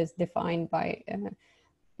something that is defined by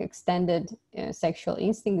extended sexual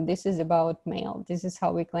instinct, this is about male. This is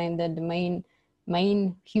how we claim that the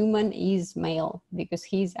main human is male, because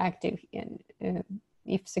he's active. And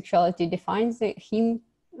if sexuality defines him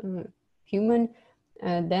human,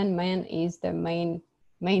 then man is the main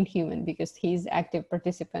human, because he's active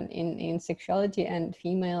participant in sexuality, and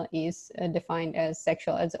female is defined as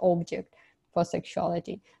sexual, as object for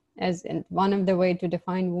sexuality. And one of the way to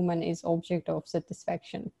define woman is object of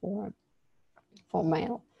satisfaction for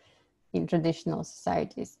male in traditional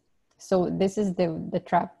societies. So this is the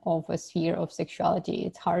trap of a sphere of sexuality.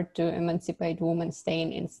 It's hard to emancipate woman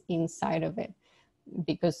staying inside of it,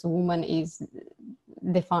 because woman is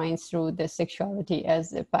defined through the sexuality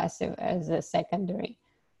as a passive, as a secondary,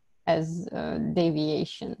 as a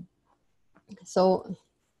deviation. So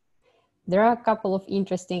there are a couple of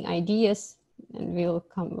interesting ideas, and we'll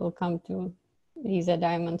come to Lisa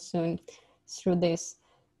Diamond soon through this.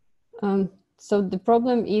 So the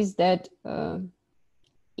problem is that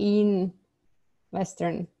in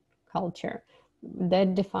Western culture,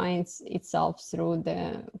 that defines itself through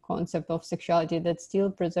the concept of sexuality, that still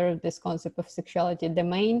preserve this concept of sexuality. The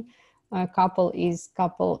main couple is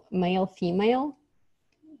couple male-female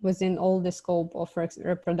within all the scope of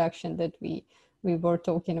reproduction that we were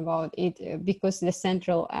talking about it, because the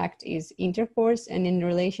central act is intercourse, and in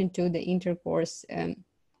relation to the intercourse,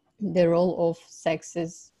 the role of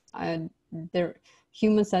sexes, the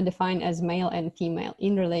humans are defined as male and female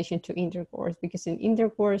in relation to intercourse, because in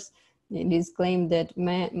intercourse it is claimed that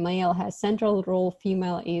male has central role,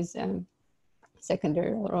 female is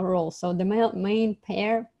secondary role. So the main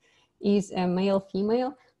pair is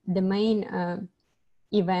male-female. The main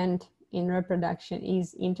event in reproduction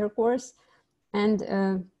is intercourse,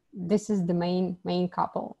 and this is the main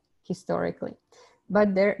couple historically.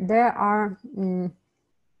 But there are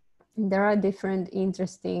different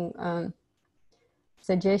interesting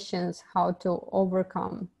suggestions how to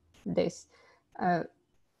overcome this.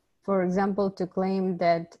 For example, to claim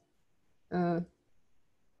that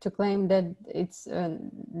it's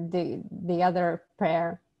the other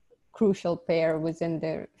pair, crucial pair within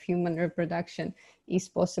the human reproduction is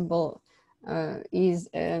possible, is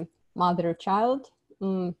mother-child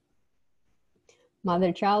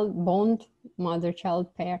bond,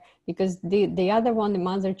 mother-child pair, because the other one, the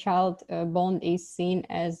mother-child bond, is seen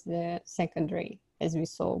as the secondary, as we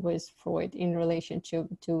saw with Freud in relation to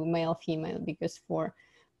male-female, because for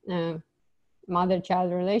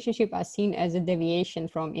mother-child relationship are seen as a deviation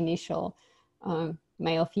from initial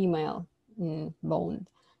male-female bond.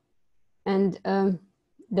 And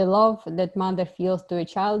the love that mother feels to a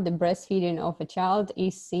child, the breastfeeding of a child,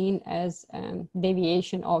 is seen as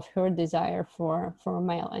deviation of her desire for a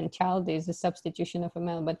male, and child is a substitution of a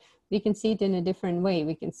male. But we can see it in a different way.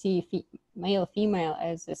 We can see male-female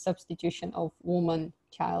as a substitution of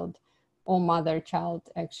woman-child or mother-child.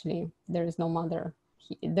 Actually, there is no mother.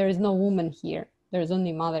 There is no woman here. There is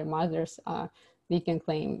only mother. Mothers we can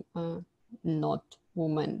claim not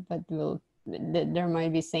woman, but there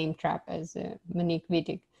might be same trap as a Monique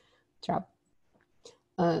Wittig trap.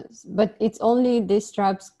 But it's only these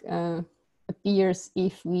traps appears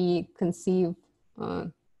if we conceive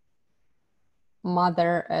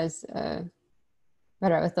mother as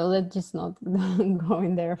whatever. So let's just not go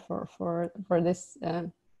in there for this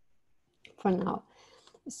for now.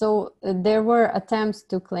 So there were attempts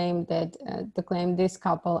to claim that this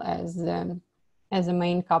couple as a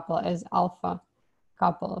main couple, as alpha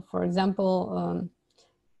couple. For example,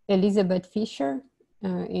 Elizabeth Fisher,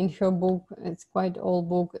 in her book, it's quite old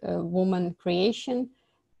book, Woman Creation,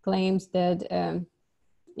 claims that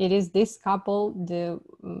it is this couple, the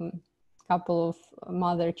couple of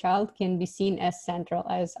mother-child, can be seen as central,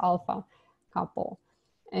 as alpha couple.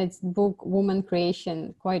 It's book Woman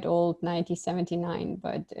Creation, quite old, 1979,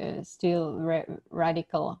 but still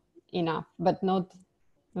radical enough, but not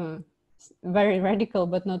very radical,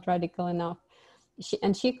 but not radical enough.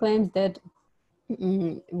 She claims that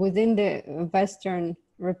within the Western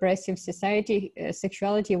repressive society,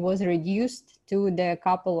 sexuality was reduced to the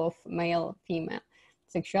couple of male-female.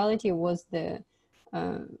 Sexuality was the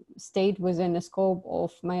state within the scope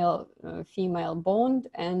of male-female bond,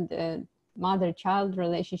 and mother-child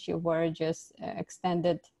relationship were just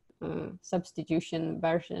extended substitution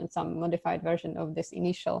version, some modified version of this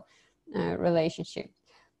initial relationship.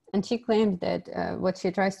 And she claimed that what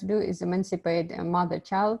she tries to do is emancipate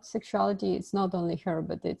mother-child sexuality. It's not only her,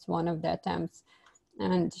 but it's one of the attempts.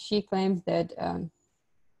 And she claims that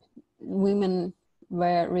women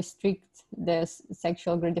where restrict the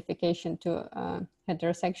sexual gratification to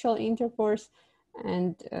heterosexual intercourse,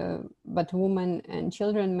 and but women and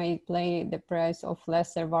children may pay the price of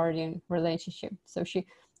less rewarding relationship. So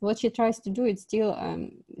what she tries to do is still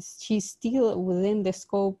she's still within the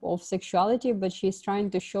scope of sexuality, but she's trying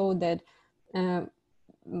to show that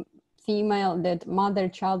that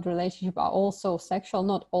mother-child relationship are also sexual,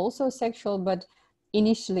 not also sexual, but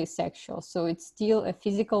initially sexual. So it's still a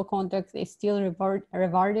physical contact, it's still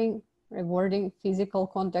rewarding physical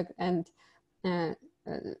contact, and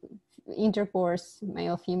intercourse,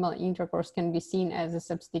 male-female intercourse, can be seen as a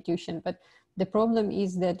substitution. But the problem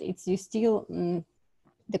is that it's still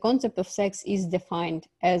the concept of sex is defined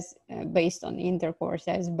as based on intercourse,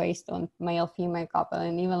 as based on male-female couple,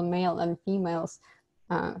 and even male and females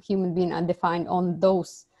human beings are defined on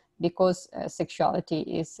those, because sexuality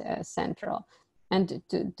is central. And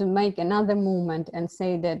to make another movement and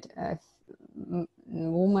say that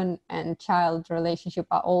woman and child relationship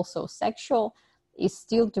are also sexual is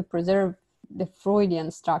still to preserve the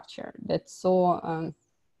Freudian structure that saw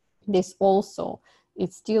this also.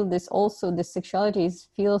 It's still this also, the sexuality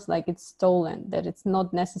feels like it's stolen, that it's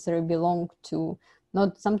not necessarily belong to,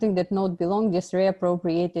 not something that not belong, just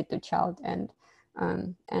reappropriated to child and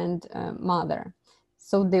mother.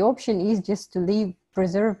 So the option is just to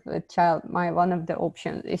preserve a child. One of the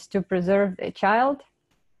options is to preserve a child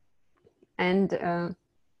and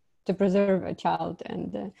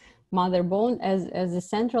mother bond as a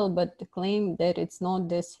central, but to claim that it's not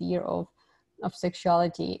the sphere of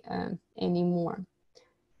sexuality anymore.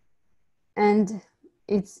 And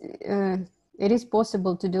it is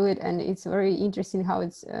possible to do it, and it's very interesting how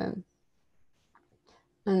it's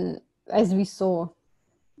and as we saw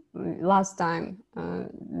last time,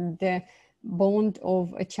 the bond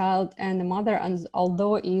of a child and a mother, and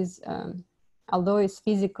although it's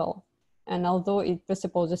physical, and although it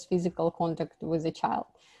presupposes physical contact with a child.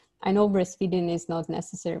 I know breastfeeding is not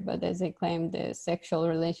necessary, but as I claim, the sexual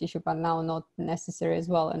relationship are now not necessary as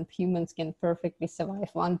well, and humans can perfectly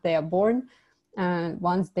survive once they are born, and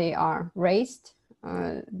once they are raised.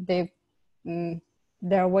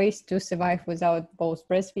 There are ways to survive without both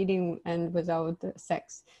breastfeeding and without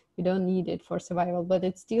sex. You don't need it for survival, but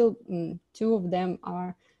it's still two of them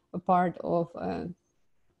are a part of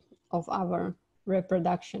our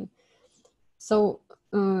reproduction. So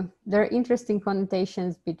there are interesting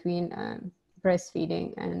connotations between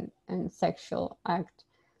breastfeeding and sexual act.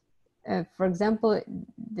 For example,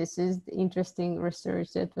 this is the interesting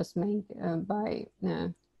research that was made by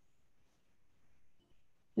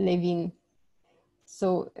Levin.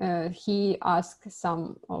 So he asked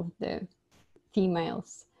some of the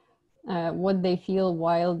females what they feel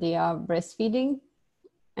while they are breastfeeding,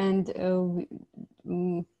 and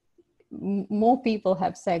more people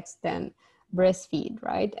have sex than breastfeed,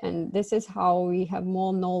 right? And this is how we have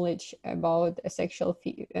more knowledge about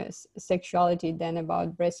sexuality than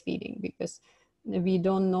about breastfeeding, because we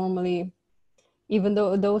don't normally, even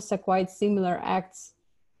though those are quite similar acts,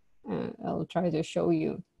 I'll try to show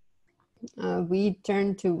you. We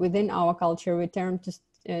turn to, within our culture, we tend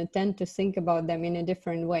to think about them in a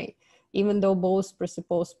different way, even though both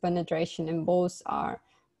presuppose penetration and both are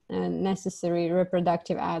necessary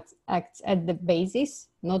reproductive acts at the basis,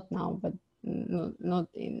 not now, but not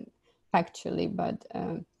in factually, but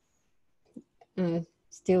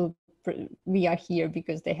still we are here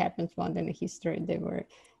because they happened once in history. They were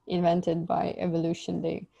invented by evolution.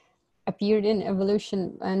 They appeared in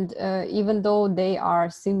evolution, and even though they are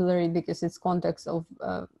similar because it's context of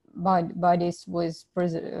bodies with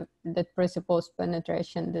that presuppose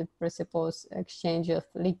penetration, that presuppose exchange of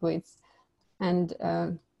liquids, and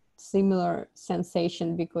similar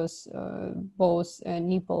sensation because both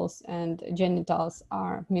nipples and genitals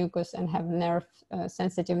are mucous and have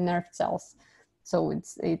sensitive nerve cells. So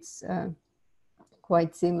it's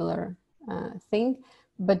quite similar thing.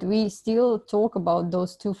 But we still talk about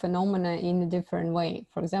those two phenomena in a different way.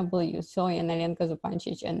 For example, you saw Alenka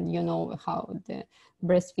Zupancic, and you know how the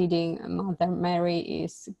breastfeeding Mother Mary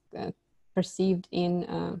is perceived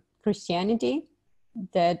in Christianity,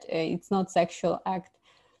 that it's not sexual act,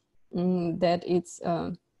 that it's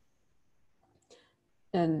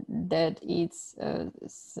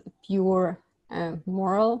pure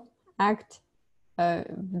moral act,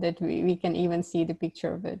 that we can even see the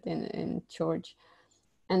picture of it in church.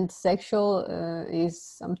 And sexual is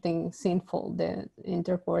something sinful. The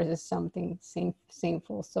intercourse is something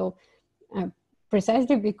sinful. So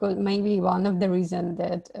precisely because maybe one of the reasons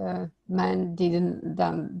that men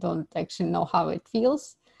don't actually know how it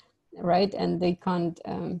feels, right? And they can't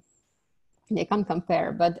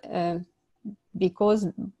compare. But because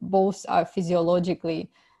both are physiologically,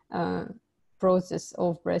 process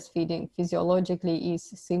of breastfeeding physiologically is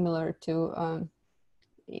similar to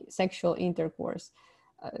sexual intercourse.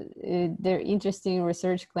 Their interesting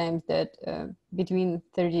research claims that between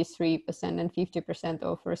 33% and 50%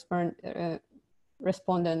 of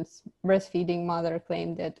respondents breastfeeding mother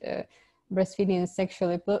claim that breastfeeding is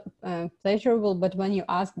sexually pleasurable, but when you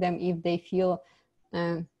ask them if they feel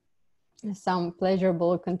some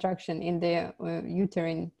pleasurable contraction in their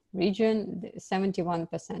uterine region,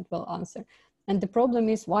 71% will answer. And the problem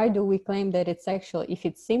is, why do we claim that it's sexual? If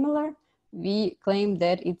it's similar, we claim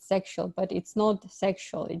that it's sexual, but it's not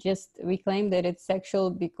sexual. It just, we claim that it's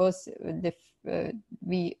sexual because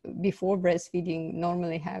we before breastfeeding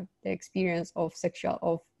normally have the experience of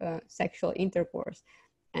sexual intercourse,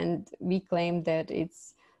 and we claim that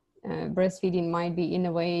it's breastfeeding might be in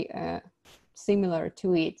a way similar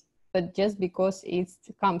to it. But just because it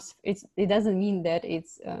doesn't mean that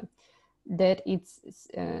it's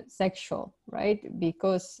sexual, right?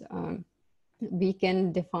 Because we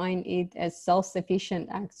can define it as self-sufficient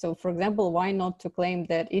act. So for example, why not to claim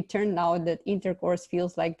that it turned out that intercourse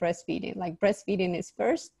feels like breastfeeding, like breastfeeding is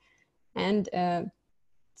first and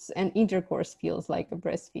intercourse feels like a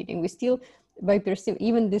breastfeeding. We still, by perceiving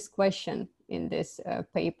even this question in this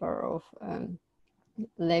paper of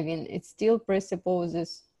Levin, it still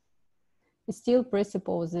presupposes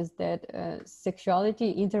that sexuality,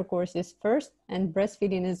 intercourse is first and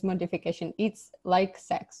breastfeeding is modification. It's like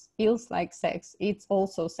sex, feels like sex, it's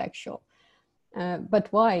also sexual. But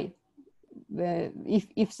why?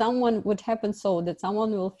 If someone would happen so that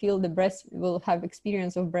someone will feel will have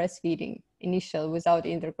experience of breastfeeding initial without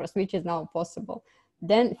intercourse, which is now possible,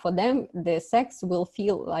 then for them the sex will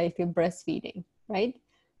feel like a breastfeeding, right?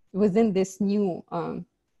 Within this new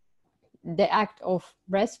the act of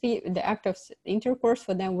intercourse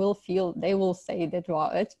for them they will say that,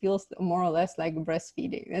 wow, it feels more or less like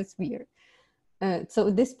breastfeeding. That's weird.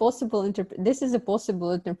 So this is a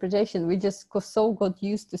possible interpretation. We just so got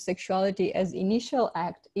used to sexuality as initial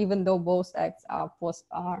act, even though both acts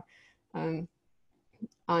are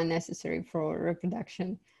necessary for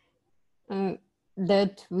reproduction,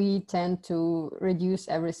 that we tend to reduce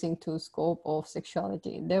everything to scope of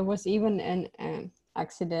sexuality. There was even an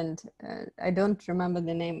accident, I don't remember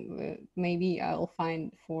the name, maybe I'll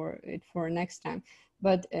find for next time,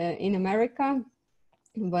 but in America,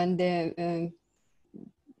 when the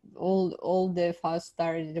all the fuss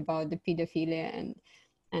started about the pedophilia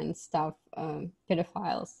and stuff,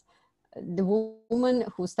 pedophiles, the woman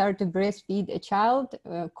who started to breastfeed a child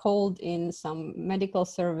called in some medical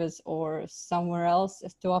service or somewhere else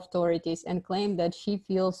to authorities and claimed that she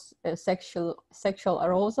feels sexual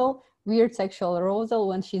arousal, weird sexual arousal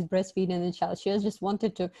when she's breastfeeding a child. She just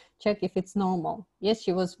wanted to check if it's normal. Yes,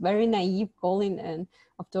 she was very naive, calling and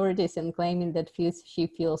authorities and claiming that she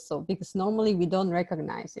feels so, because normally we don't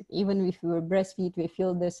recognize it. Even if we breastfeed, we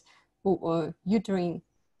feel this uterine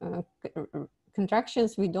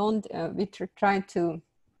contractions. We don't, we try to,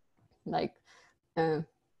 like,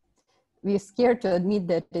 we're scared to admit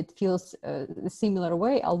that it feels a similar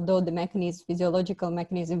way, although the physiological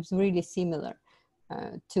mechanism is really similar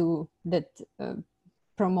to that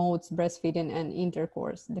promotes breastfeeding and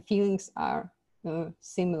intercourse. The feelings are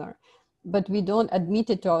similar, but we don't admit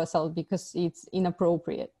it to ourselves because it's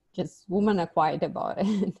inappropriate. Just women are quiet about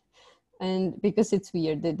it. And because it's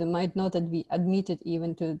weird, they might not admit it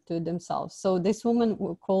even to themselves. So this woman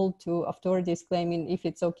called to authorities claiming if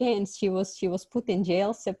it's okay, and she was put in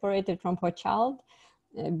jail, separated from her child,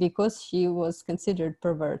 because she was considered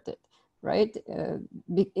perverted, right?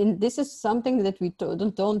 This is something that we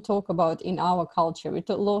don't talk about in our culture. We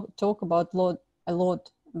talk about a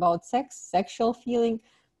lot about sexual feeling,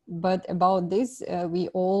 but about this, we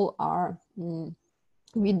all are,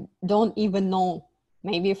 we don't even know.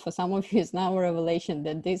 Maybe for some of you it's now a revelation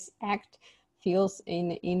that this act feels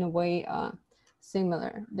in a way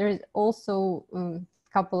similar. There's also a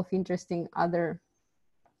couple of interesting other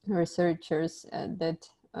researchers that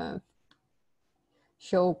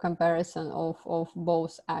show comparison of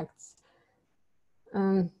both acts,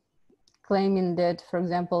 claiming that, for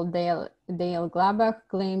example, Dale Glabach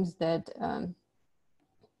claims that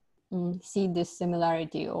see this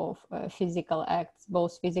similarity of physical acts,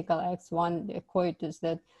 both physical acts, one the coitus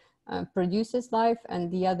that produces life, and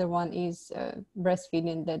the other one is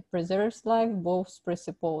breastfeeding that preserves life. Both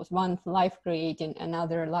presuppose, one life creating,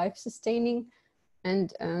 another life sustaining,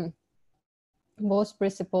 and both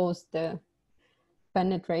presuppose the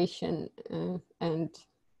penetration and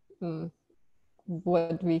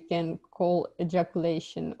what we can call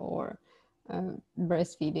ejaculation or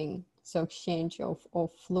breastfeeding so exchange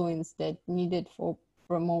of fluids that needed for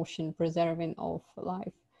promotion, preserving of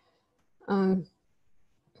life. And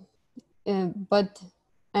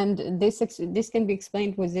this can be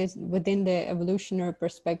explained within the evolutionary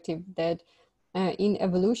perspective, that in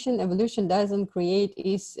evolution doesn't create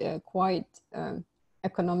is quite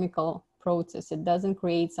economical process. It doesn't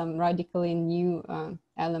create some radically new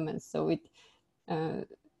elements. So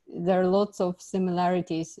there are lots of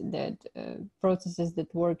similarities that processes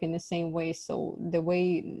that work in the same way. So the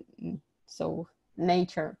way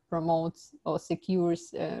nature promotes or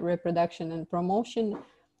secures reproduction and promotion,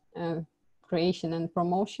 creation and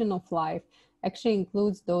promotion of life, actually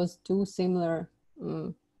includes those two similar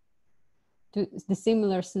the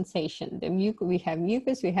similar sensation. We have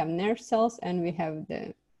mucus, we have nerve cells, and we have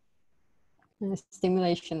the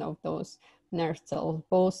stimulation of those nerve cells,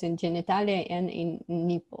 both in genitalia and in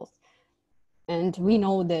nipples. And we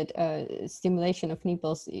know that stimulation of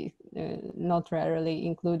nipples is not rarely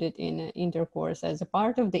included in intercourse as a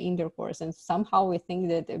part of the intercourse. And somehow we think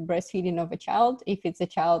that breastfeeding of a child, if it's a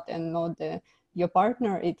child and not your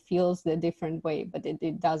partner, it feels the different way, but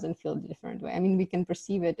it doesn't feel the different way. I mean, we can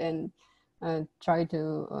perceive it and try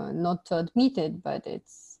to not to admit it, but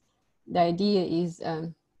the idea is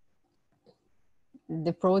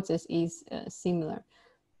the process is similar.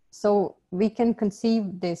 So we can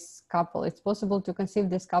conceive this couple. It's possible to conceive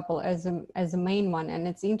this couple as a main one, and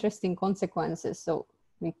it's interesting consequences. So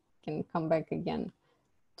we can come back again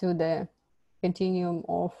to the continuum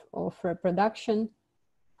of reproduction,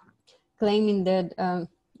 claiming that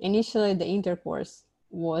initially the intercourse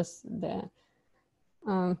was the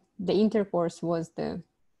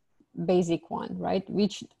basic one, right?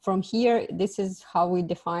 Which from here, this is how we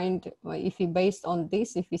defined, if we based on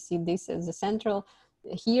this, if we see this as a central,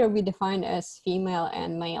 here we define as female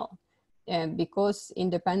and male, because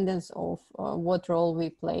independence of what role we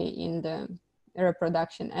play in the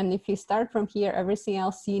reproduction. And if you start from here, everything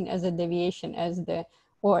else seen as a deviation,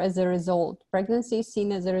 or as a result. Pregnancy is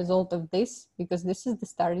seen as a result of this, because this is the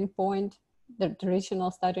starting point, the traditional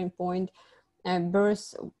starting point. And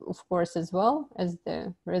birth, of course, as well as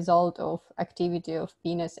the result of activity of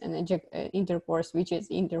penis and intercourse, which is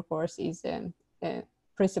intercourse is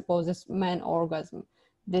presupposes man orgasm.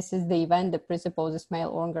 This is the event that presupposes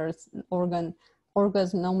male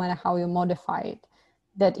orgasm, no matter how you modify it,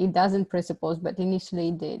 that it doesn't presuppose, but initially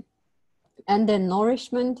it did. And the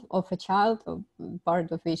nourishment of a child,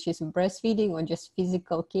 part of which is breastfeeding or just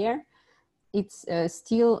physical care, it's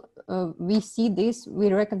still, we see this,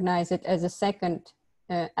 we recognize it as a second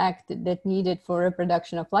act that needed for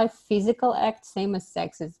reproduction of life. Physical act, same as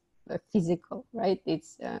sex, is physical, right?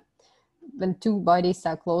 It's when two bodies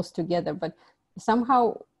are close together, but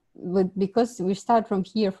somehow, because we start from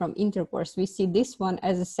here, from intercourse, we see this one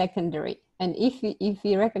as a secondary. And if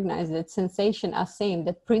we recognize that sensation are same,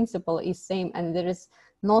 that principle is same, and there is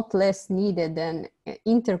not less needed than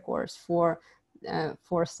intercourse for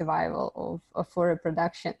survival for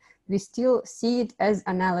reproduction, we still see it as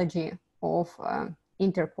analogy of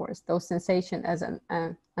intercourse, those sensation as an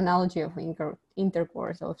analogy of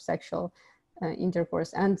intercourse, of sexual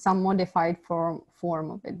intercourse, and some modified form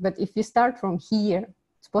of it. But if you start from here,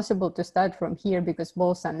 it's possible to start from here because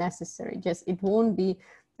both are necessary. Just it won't be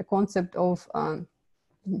a concept of,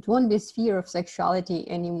 it won't be a sphere of sexuality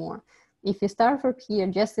anymore. If you start from here,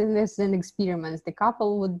 just as an experiment, the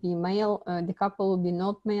couple would be male, the couple would be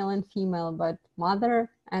not male and female, but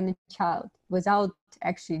mother and a child, without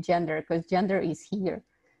actually gender, because gender is here,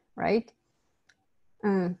 right?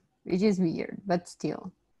 Which is weird, but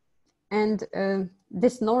still. And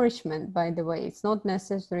this nourishment, by the way, it's not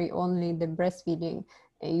necessary only the breastfeeding.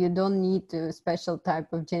 You don't need a special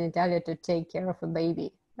type of genitalia to take care of a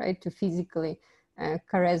baby, right? To physically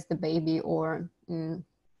caress the baby or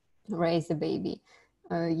raise the baby.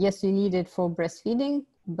 Yes, you need it for breastfeeding,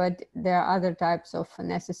 but there are other types of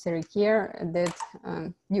necessary care that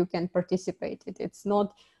you can participate in. It's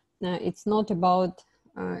not about,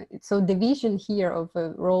 so the vision here of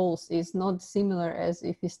roles is not similar as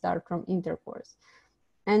if you start from intercourse.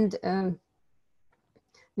 And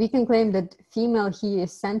we can claim that female here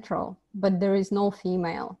is central, but there is no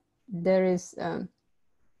female. There's no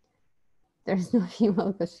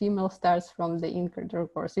female, because female starts from the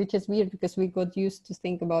intercourse, which is weird because we got used to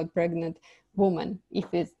think about pregnant woman. If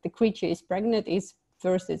the creature is pregnant,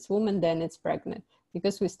 first it's woman, then it's pregnant,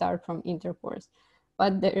 because we start from intercourse.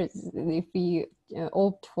 But if we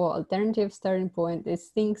opt for alternative starting point,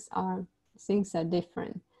 things are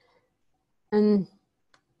different. And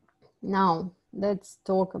now let's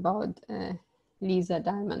talk about Lisa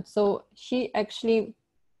Diamond. So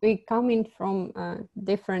we come in from a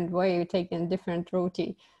different way, we take a different route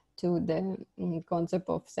to the concept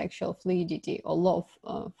of sexual fluidity or love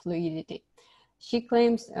fluidity. She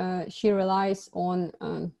claims she relies on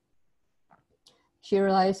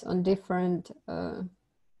different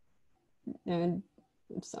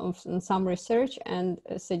some research, and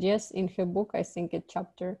suggests in her book, I think it's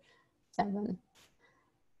chapter 7,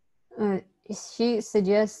 she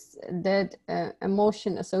suggests that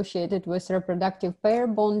emotion associated with reproductive pair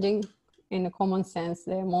bonding, in a common sense,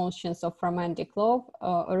 the emotions of romantic love,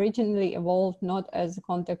 originally evolved not as a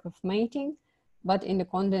context of mating, but in the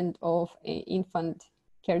content of infant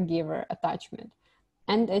caregiver attachment.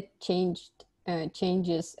 And it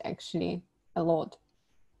changes actually a lot.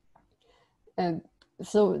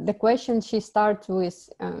 So the question she starts with,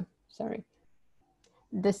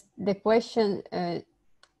 the question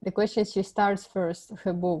she starts first,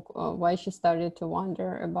 her book, why she started to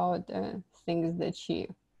wonder about things that she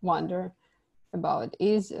wonder about,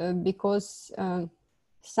 is because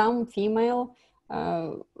some female,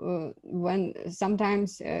 when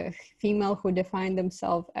sometimes female who define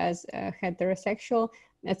themselves as heterosexual,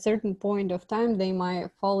 at certain point of time, they might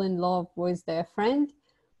fall in love with their friend,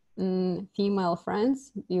 female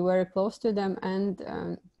friends, be very close to them, and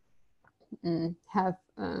have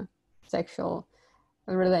sexual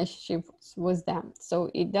relationships with them. So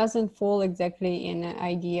it doesn't fall exactly in an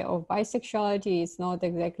idea of bisexuality. It's not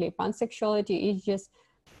exactly pansexuality. It's just,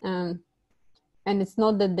 and it's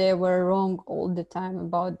not that they were wrong all the time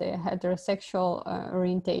about their heterosexual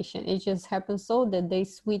orientation. It just happens so that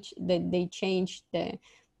they change the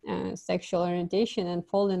sexual orientation and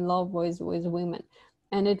fall in love with women.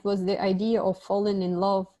 And it was the idea of falling in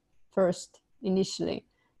love first initially,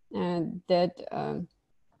 that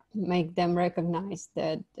make them recognize,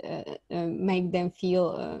 that make them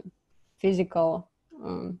feel physical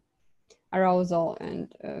arousal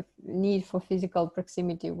and need for physical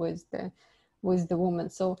proximity with the woman.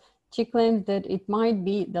 So she claims that it might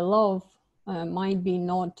be the love might be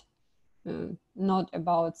not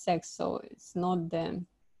about sex, so it's not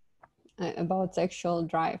about sexual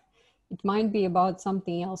drive. It might be about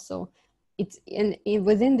something else. So it's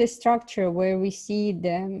within the structure where we see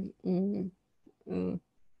the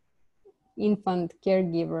infant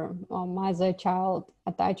caregiver or mother-child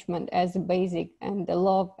attachment as a basic and the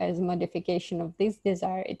love as a modification of this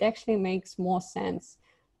desire, it actually makes more sense,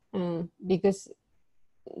 because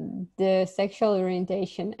the sexual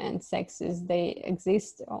orientation and sexes, they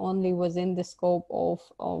exist only within the scope of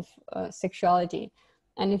sexuality.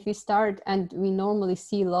 And if we start, and we normally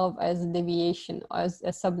see love as a deviation, as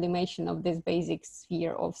a sublimation of this basic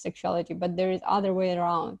sphere of sexuality, but there is other way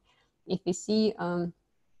around. If we see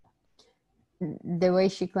the way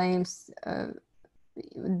she claims,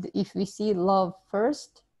 if we see love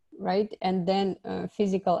first, right, and then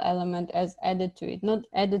physical element as added to it, not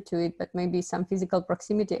added to it, but maybe some physical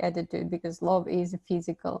proximity added to it, because love is a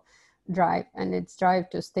physical drive, and it's drive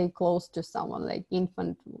to stay close to someone, like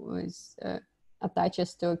infant was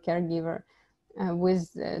attaches to a caregiver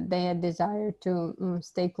with their desire to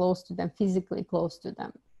stay close to them, physically close to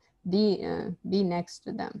them, be next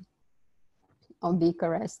to them, or be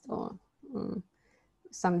caressed, or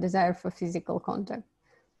some desire for physical contact.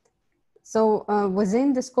 So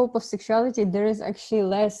within the scope of sexuality, there is actually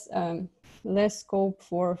less scope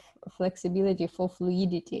for flexibility, for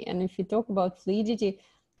fluidity. And if you talk about fluidity,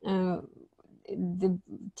 the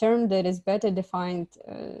term that is better defined,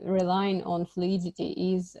 relying on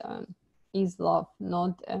fluidity, is love,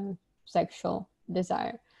 not sexual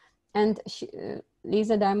desire. And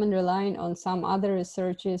Lisa Diamond, relying on some other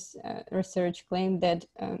research claimed that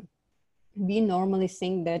we normally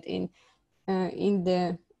think that in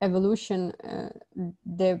the evolution,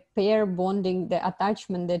 the pair bonding, the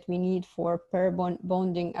attachment that we need for pair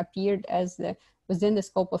bonding appeared as within the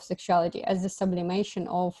scope of sexuality, as the sublimation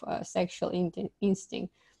of sexual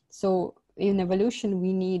instinct. So in evolution,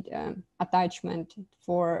 we need attachment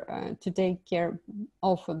for to take care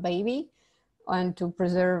of a baby and to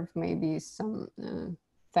preserve maybe some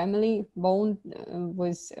family bond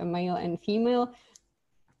with a male and female.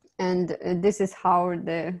 And this is how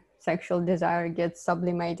the sexual desire gets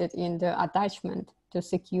sublimated in the attachment to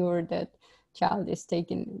secure that child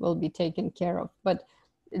will be taken care of. But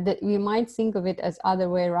we might think of it as other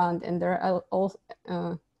way around. And there are also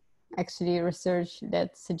actually research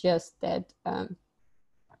that suggests that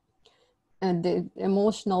the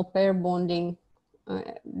emotional pair bonding,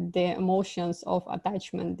 the emotions of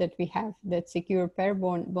attachment that we have, that secure pair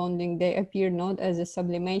bonding, they appear not as a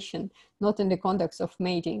sublimation, not in the context of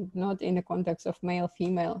mating, not in the context of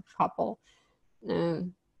male-female couple,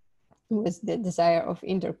 with the desire of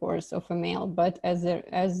intercourse of a male, but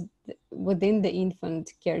as within the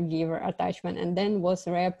infant caregiver attachment, and then was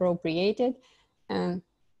reappropriated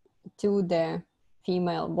to the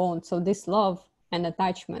female bond. So this love and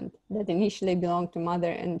attachment that initially belonged to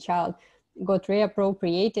mother and child got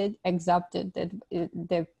reappropriated, exapted, that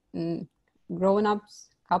the grown-ups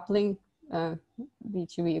coupling,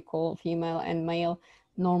 which we call female and male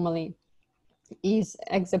normally, is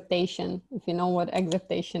exaptation. If you know what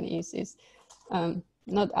exaptation is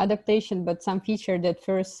not adaptation, but some feature that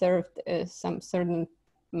first served some certain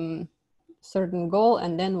goal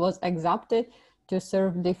and then was exapted to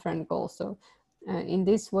serve different goals. So in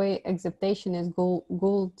this way, exaptation is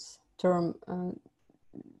Gould's term.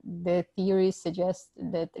 The theory suggests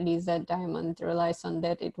that Lisa Diamond relies on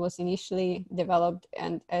that. It was initially developed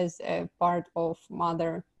and as a part of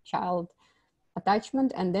mother-child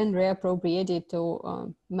attachment and then reappropriated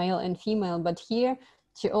to male and female. But here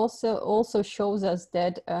she also shows us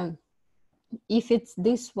that if it's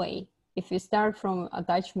this way, if you start from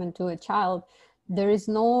attachment to a child, there is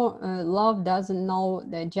no love doesn't know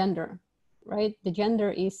the gender, right? The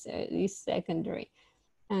gender is secondary,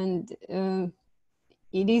 and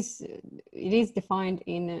it is defined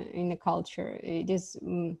in a culture. It is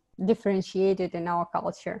differentiated in our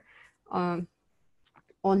culture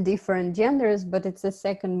on different genders, but it's a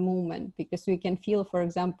second movement, because we can feel, for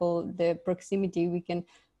example, the proximity. We can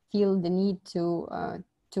feel the need to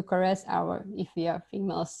caress our, if we are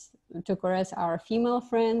females, to caress our female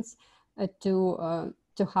friends, to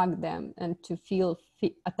hug them and to feel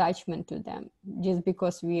attachment to them, just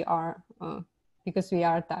because we are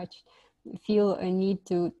attached. Feel a need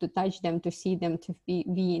to touch them, to see them, to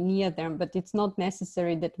be near them. But it's not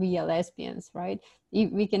necessary that we are lesbians, right?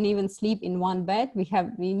 If we can even sleep in one bed. We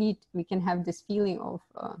can have this feeling of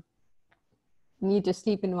need to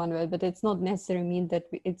sleep in one bed, but it's not necessarily mean that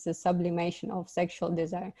it's a sublimation of sexual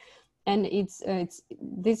desire. And this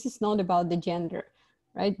is not about the gender,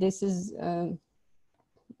 right? This is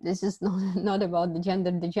not about the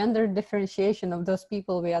gender. The gender differentiation of those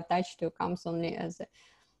people we are attached to comes only as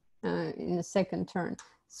in the second turn.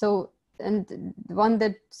 So, and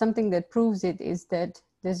something that proves it is that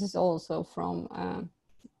this is also from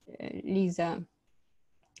Lisa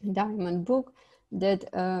Diamond book, that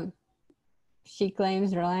she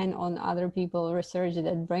claims, relying on other people research,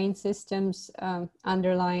 that brain systems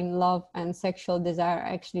underlying love and sexual desire are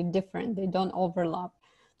actually different. They don't overlap.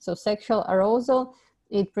 So sexual arousal,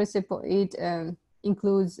 it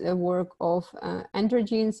includes a work of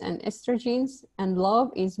androgens and estrogens, and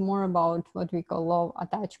love is more about what we call love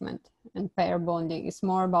attachment and pair bonding. It's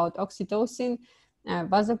more about oxytocin,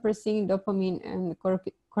 vasopressin, dopamine, and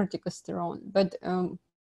corticosterone. But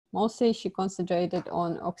mostly she concentrated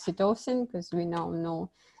on oxytocin, because we now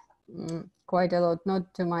know quite a lot,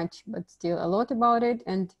 not too much, but still a lot about it.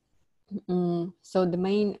 And so the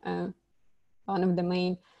main, one of the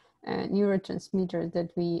main neurotransmitters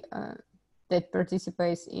that that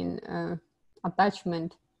participates in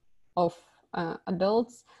attachment of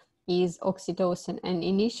adults is oxytocin. And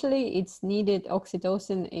initially it's needed,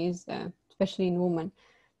 oxytocin is, especially in women,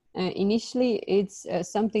 initially it's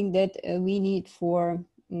something that we need for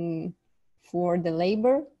the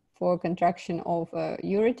labor, for contraction of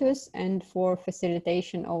ureters, and for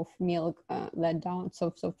facilitation of milk let down.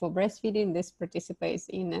 So for breastfeeding, this participates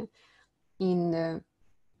in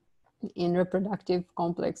reproductive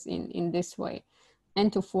complex in this way,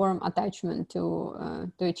 and to form attachment to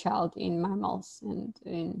a child in mammals and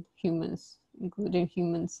in humans, including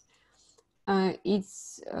humans. It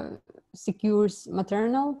secures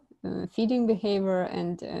maternal feeding behavior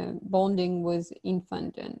and bonding with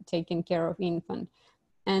infant and taking care of infant.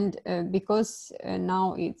 And because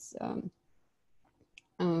now it's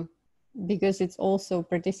because it also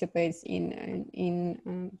participates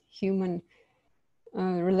in human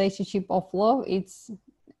relationship of love, it's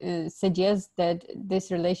suggests that this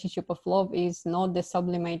relationship of love is not the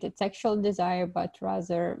sublimated sexual desire, but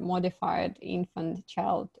rather modified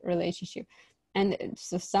infant-child relationship. And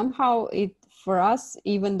so somehow it, for us,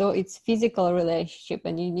 even though it's physical relationship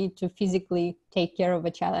and you need to physically take care of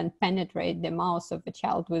a child and penetrate the mouth of a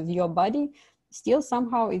child with your body, still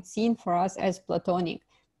somehow it's seen for us as platonic,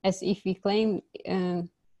 as if we claim,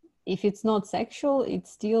 if it's not sexual,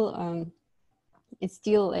 it's still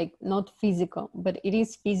like not physical, but it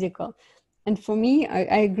is physical. And for me,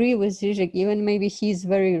 I agree with Zizek, even maybe he's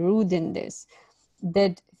very rude in this,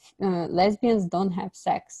 that lesbians don't have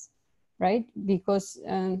sex, right? Because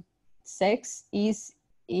sex is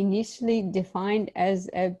initially defined as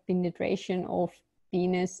a penetration of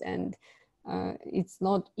penis, and it's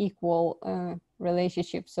not equal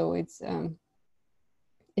relationship. So it's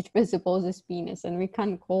which presupposes penis, and we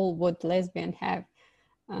can't call what lesbian have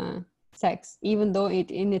sex, even though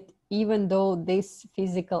even though this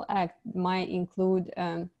physical act might include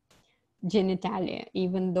genitalia,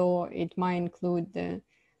 even though it might include the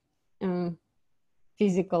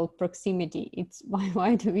physical proximity. It's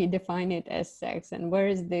why do we define it as sex, and where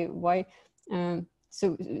is the why?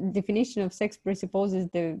 So definition of sex presupposes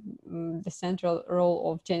the central role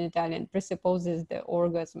of genitalia and presupposes the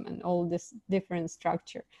orgasm and all this different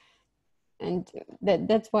structure, and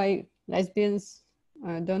that's why lesbians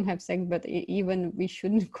don't have sex, but even we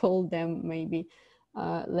shouldn't call them maybe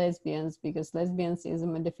lesbians, because lesbians is a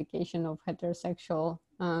modification of heterosexual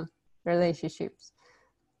relationships.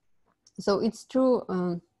 So it's true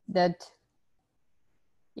that,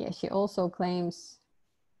 yeah, she also claims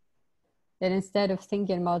that instead of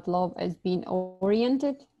thinking about love as being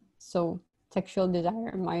oriented, so sexual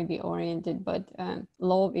desire might be oriented, but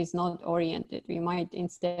love is not oriented. We might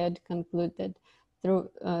instead conclude that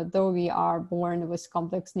though we are born with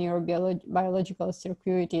complex neurobiological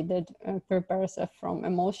circuitry that prepares us from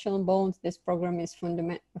emotional bonds, this program is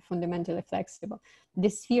fundamentally flexible. The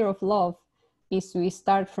sphere of love is we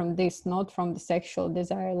start from this, not from the sexual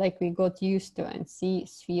desire like we got used to, and see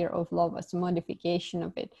sphere of love as a modification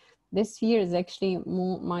of it. This sphere is actually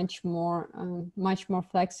much more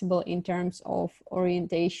flexible in terms of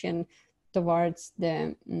orientation towards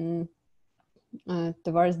the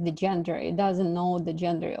gender. It doesn't know the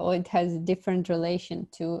gender, or it has a different relation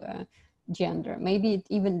to gender. Maybe it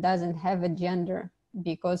even doesn't have a gender,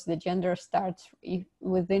 because the gender starts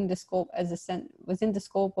within the scope within the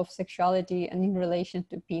scope of sexuality and in relation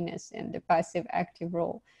to penis and the passive active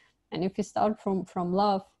role. And if you start from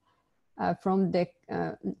love, from the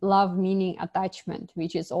love meaning attachment,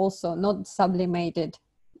 which is also not sublimated,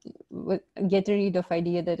 get rid of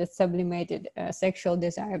idea that it's sublimated sexual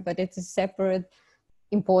desire, but it's a separate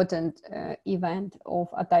important event of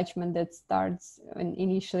attachment that starts and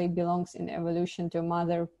initially belongs in evolution to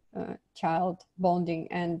mother child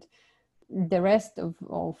bonding, and the rest of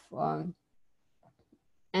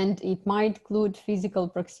and it might include physical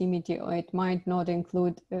proximity, or it might not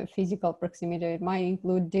include physical proximity. It might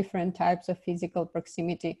include different types of physical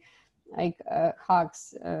proximity, like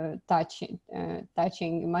hugs, touching.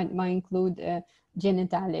 It might include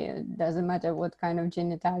genitalia. Doesn't matter what kind of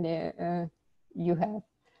genitalia you have.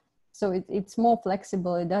 So it's more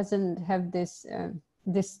flexible. It doesn't have this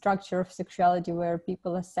this structure of sexuality where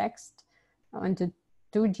people are sexed into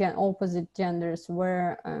two opposite genders,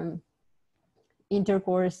 where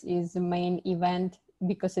intercourse is the main event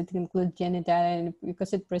because it includes genitalia and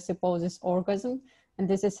because it presupposes orgasm. And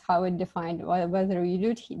this is how it defined whether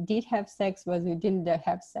you did have sex, whether you didn't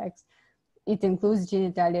have sex. It includes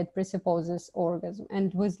genitalia, it presupposes orgasm.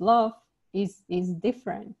 And with love is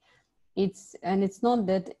different. It's not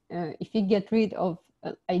that if you get rid of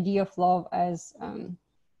idea of love as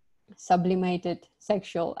sublimated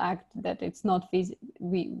sexual act, that it's not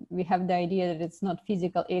we have the idea that it's not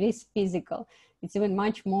physical. It is physical. It's even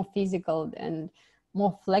much more physical and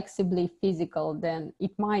more flexibly physical than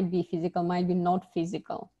it might be physical, might be not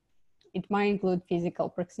physical. It might include physical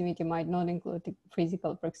proximity, might not include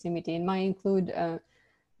physical proximity. It might include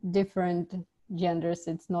different genders.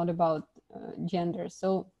 It's not about gender.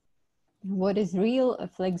 So what is real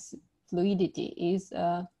fluidity is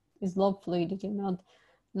love fluidity,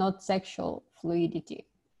 not sexual fluidity.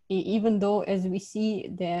 Even though, as we see,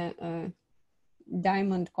 the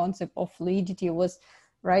Diamond concept of fluidity was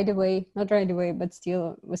not right away, but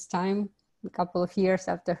still with time, a couple of years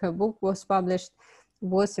after her book was published,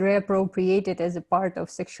 was reappropriated as a part of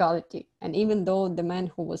sexuality. And even though the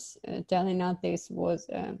man who was telling us this was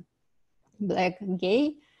black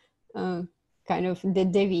gay, kind of the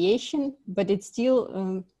deviation, but it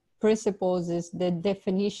still presupposes the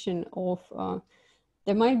definition of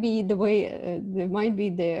there might be the way there might be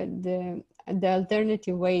the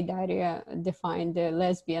alternative way Daria defined the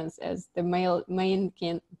lesbians as the male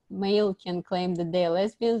can claim that they are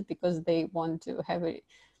lesbians because they want to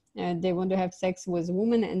have sex with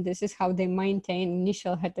women, and this is how they maintain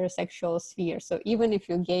initial heterosexual sphere. So even if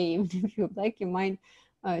you're gay, even if you're black, you might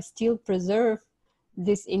still preserve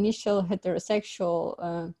this initial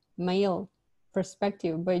heterosexual male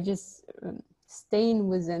perspective by just staying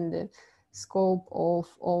within the scope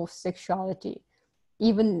of sexuality,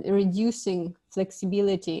 even reducing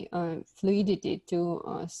flexibility, fluidity to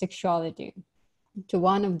sexuality, to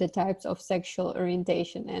one of the types of sexual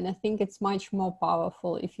orientation. And I think it's much more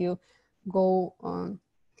powerful if you go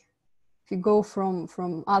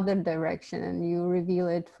from other direction and you reveal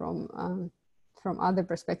it from other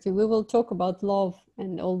perspective. We will talk about love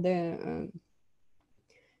and all the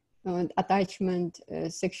attachment,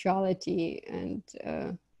 sexuality, and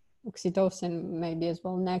oxytocin maybe as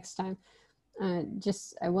well next time.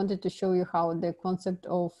 Just I wanted to show you how the concept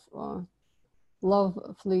of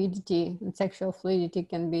love fluidity and sexual fluidity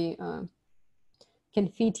can be can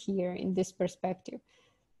fit here in this perspective.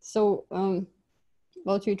 So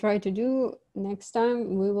what we try to do next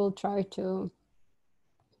time, we will try to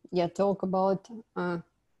talk about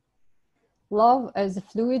love as a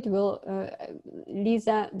fluid.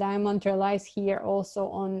 Lisa Diamond relies here also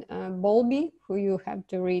on Bowlby, who you have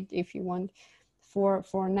to read if you want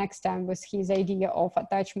for next time, with his idea of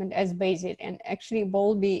attachment as basic. And actually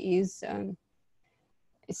Bowlby is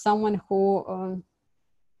someone who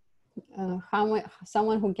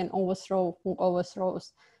someone who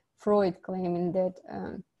overthrows Freud, claiming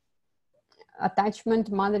that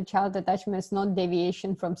attachment, mother-child attachment, is not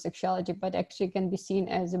deviation from sexuality, but actually can be seen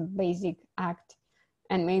as a basic act.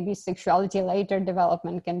 And maybe sexuality later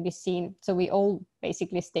development can be seen. So we all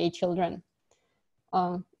basically stay children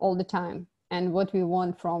all the time. And what we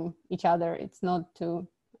want from each other, it's not to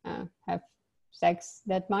have sex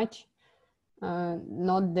that much,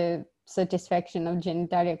 not the satisfaction of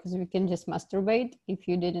genitalia, because we can just masturbate, if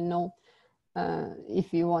you didn't know,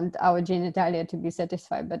 if you want our genitalia to be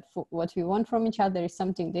satisfied. But what we want from each other is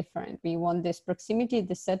something different. We want this proximity,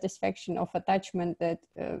 the satisfaction of attachment that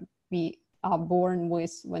we are born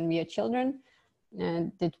with when we are children,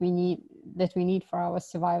 and that we need for our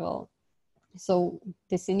survival. So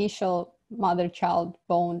this initial mother-child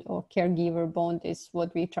bond or caregiver bond is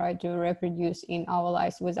what we try to reproduce in our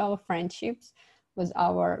lives with our friendships, with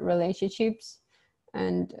our relationships.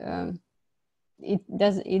 And it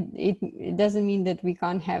doesn't mean that we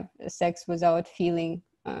can't have sex without feeling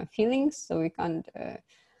feelings. So we can't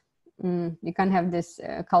have this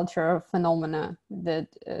cultural phenomena that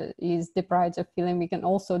is deprived of feeling. We can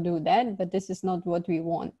also do that, but this is not what we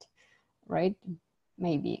want, right?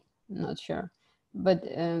 Maybe, I'm not sure. But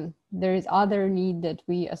there is other need that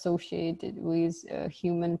we associated with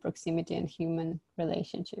human proximity and human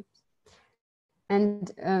relationships.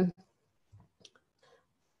 And okay,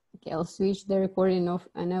 I'll switch the recording off,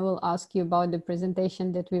 and I will ask you about the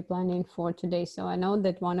presentation that we're planning for today. So I know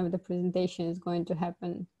that one of the presentations is going to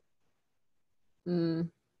happen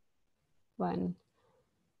when?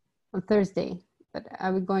 On Thursday. But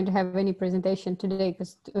are we going to have any presentation today?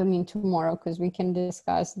 Tomorrow, because we can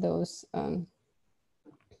discuss those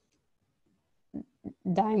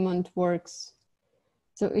diamond works.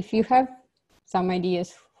 So if you have some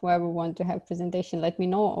ideas, whoever want to have presentation, let me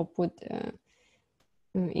know, or put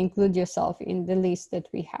include yourself in the list that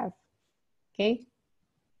we have. Okay.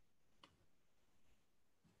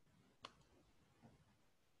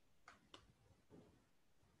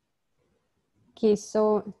 Okay,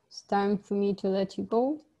 so it's time for me to let you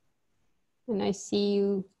go, and I see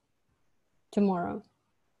you tomorrow,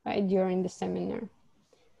 right, during the seminar.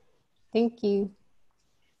 Thank you.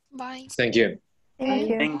 Bye. Thank you. Thank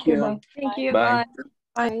you. Thank you. Thank you. Bye.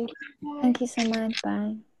 Bye. Bye. Thank you so much.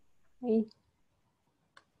 Bye. Bye.